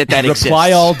crazy that exists.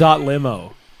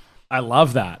 Replyall.limo. I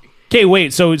love that. Okay,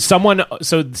 wait. So someone,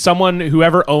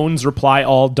 whoever owns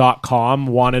replyall.com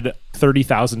wanted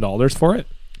 $30,000 for it.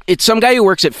 It's some guy who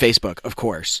works at Facebook, of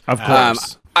course. Of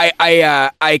course.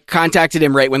 I contacted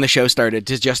him right when the show started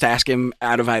to just ask him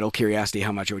out of idle curiosity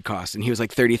how much it would cost, and he was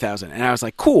like $30,000, and I was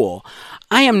like, cool.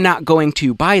 I am not going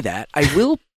to buy that. I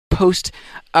will post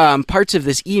parts of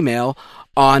this email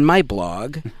on my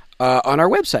blog on our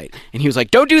website, and he was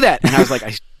like, don't do that. And I was like,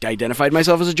 I identified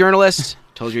myself as a journalist,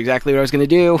 told you exactly what I was going to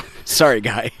do. Sorry,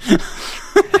 guy.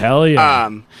 Hell yeah.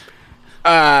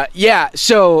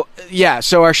 So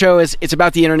our show it's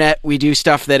about the internet. We do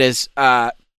stuff that is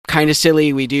kind of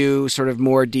silly. We do sort of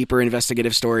more deeper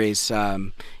investigative stories.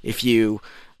 If you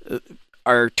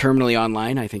are terminally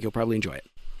online, I think you'll probably enjoy it.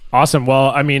 Awesome.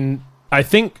 Well, I mean,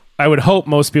 I would hope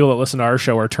most people that listen to our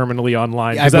show are terminally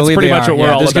online, I because that's believe pretty they much are. what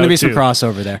we're all There's about. going to be some too.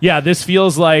 crossover there. Yeah, this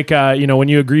feels like, when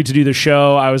you agreed to do the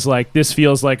show, I was like, this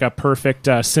feels like a perfect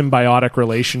symbiotic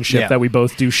relationship that we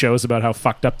both do shows about how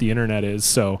fucked up the internet is.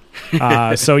 So,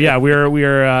 yeah,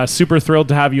 we're super thrilled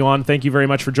to have you on. Thank you very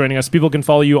much for joining us. People can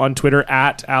follow you on Twitter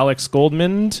at Alex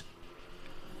Goldman.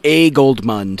 A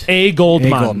Goldmund. A Goldmund.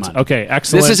 Goldmund. Okay,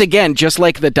 excellent. This is, again, just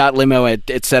like the .limo,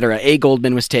 et cetera. A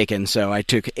Goldman was taken, so I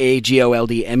took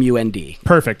AGOLDMUND.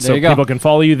 Perfect. So There you go. people can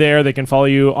follow you there. They can follow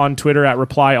you on Twitter at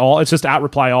Reply All. It's just at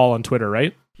Reply All on Twitter,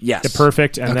 right? Yes. Yeah,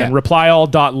 perfect. And then Okay.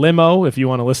 replyall.limo if you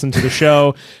want to listen to the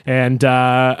show. And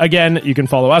again, you can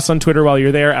follow us on Twitter while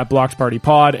you're there at Blocked Party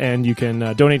Pod, and you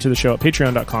can donate to the show at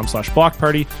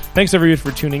patreon.com/blockparty. Thanks everybody for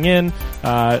tuning in.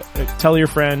 Tell your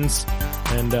friends,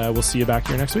 and we'll see you back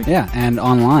here next week. Yeah, and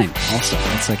online also.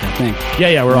 That's like a thing.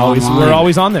 Yeah, we're We're always online. we're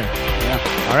always on there.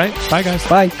 Yeah. All right. Bye guys.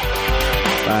 Bye.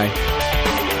 Bye.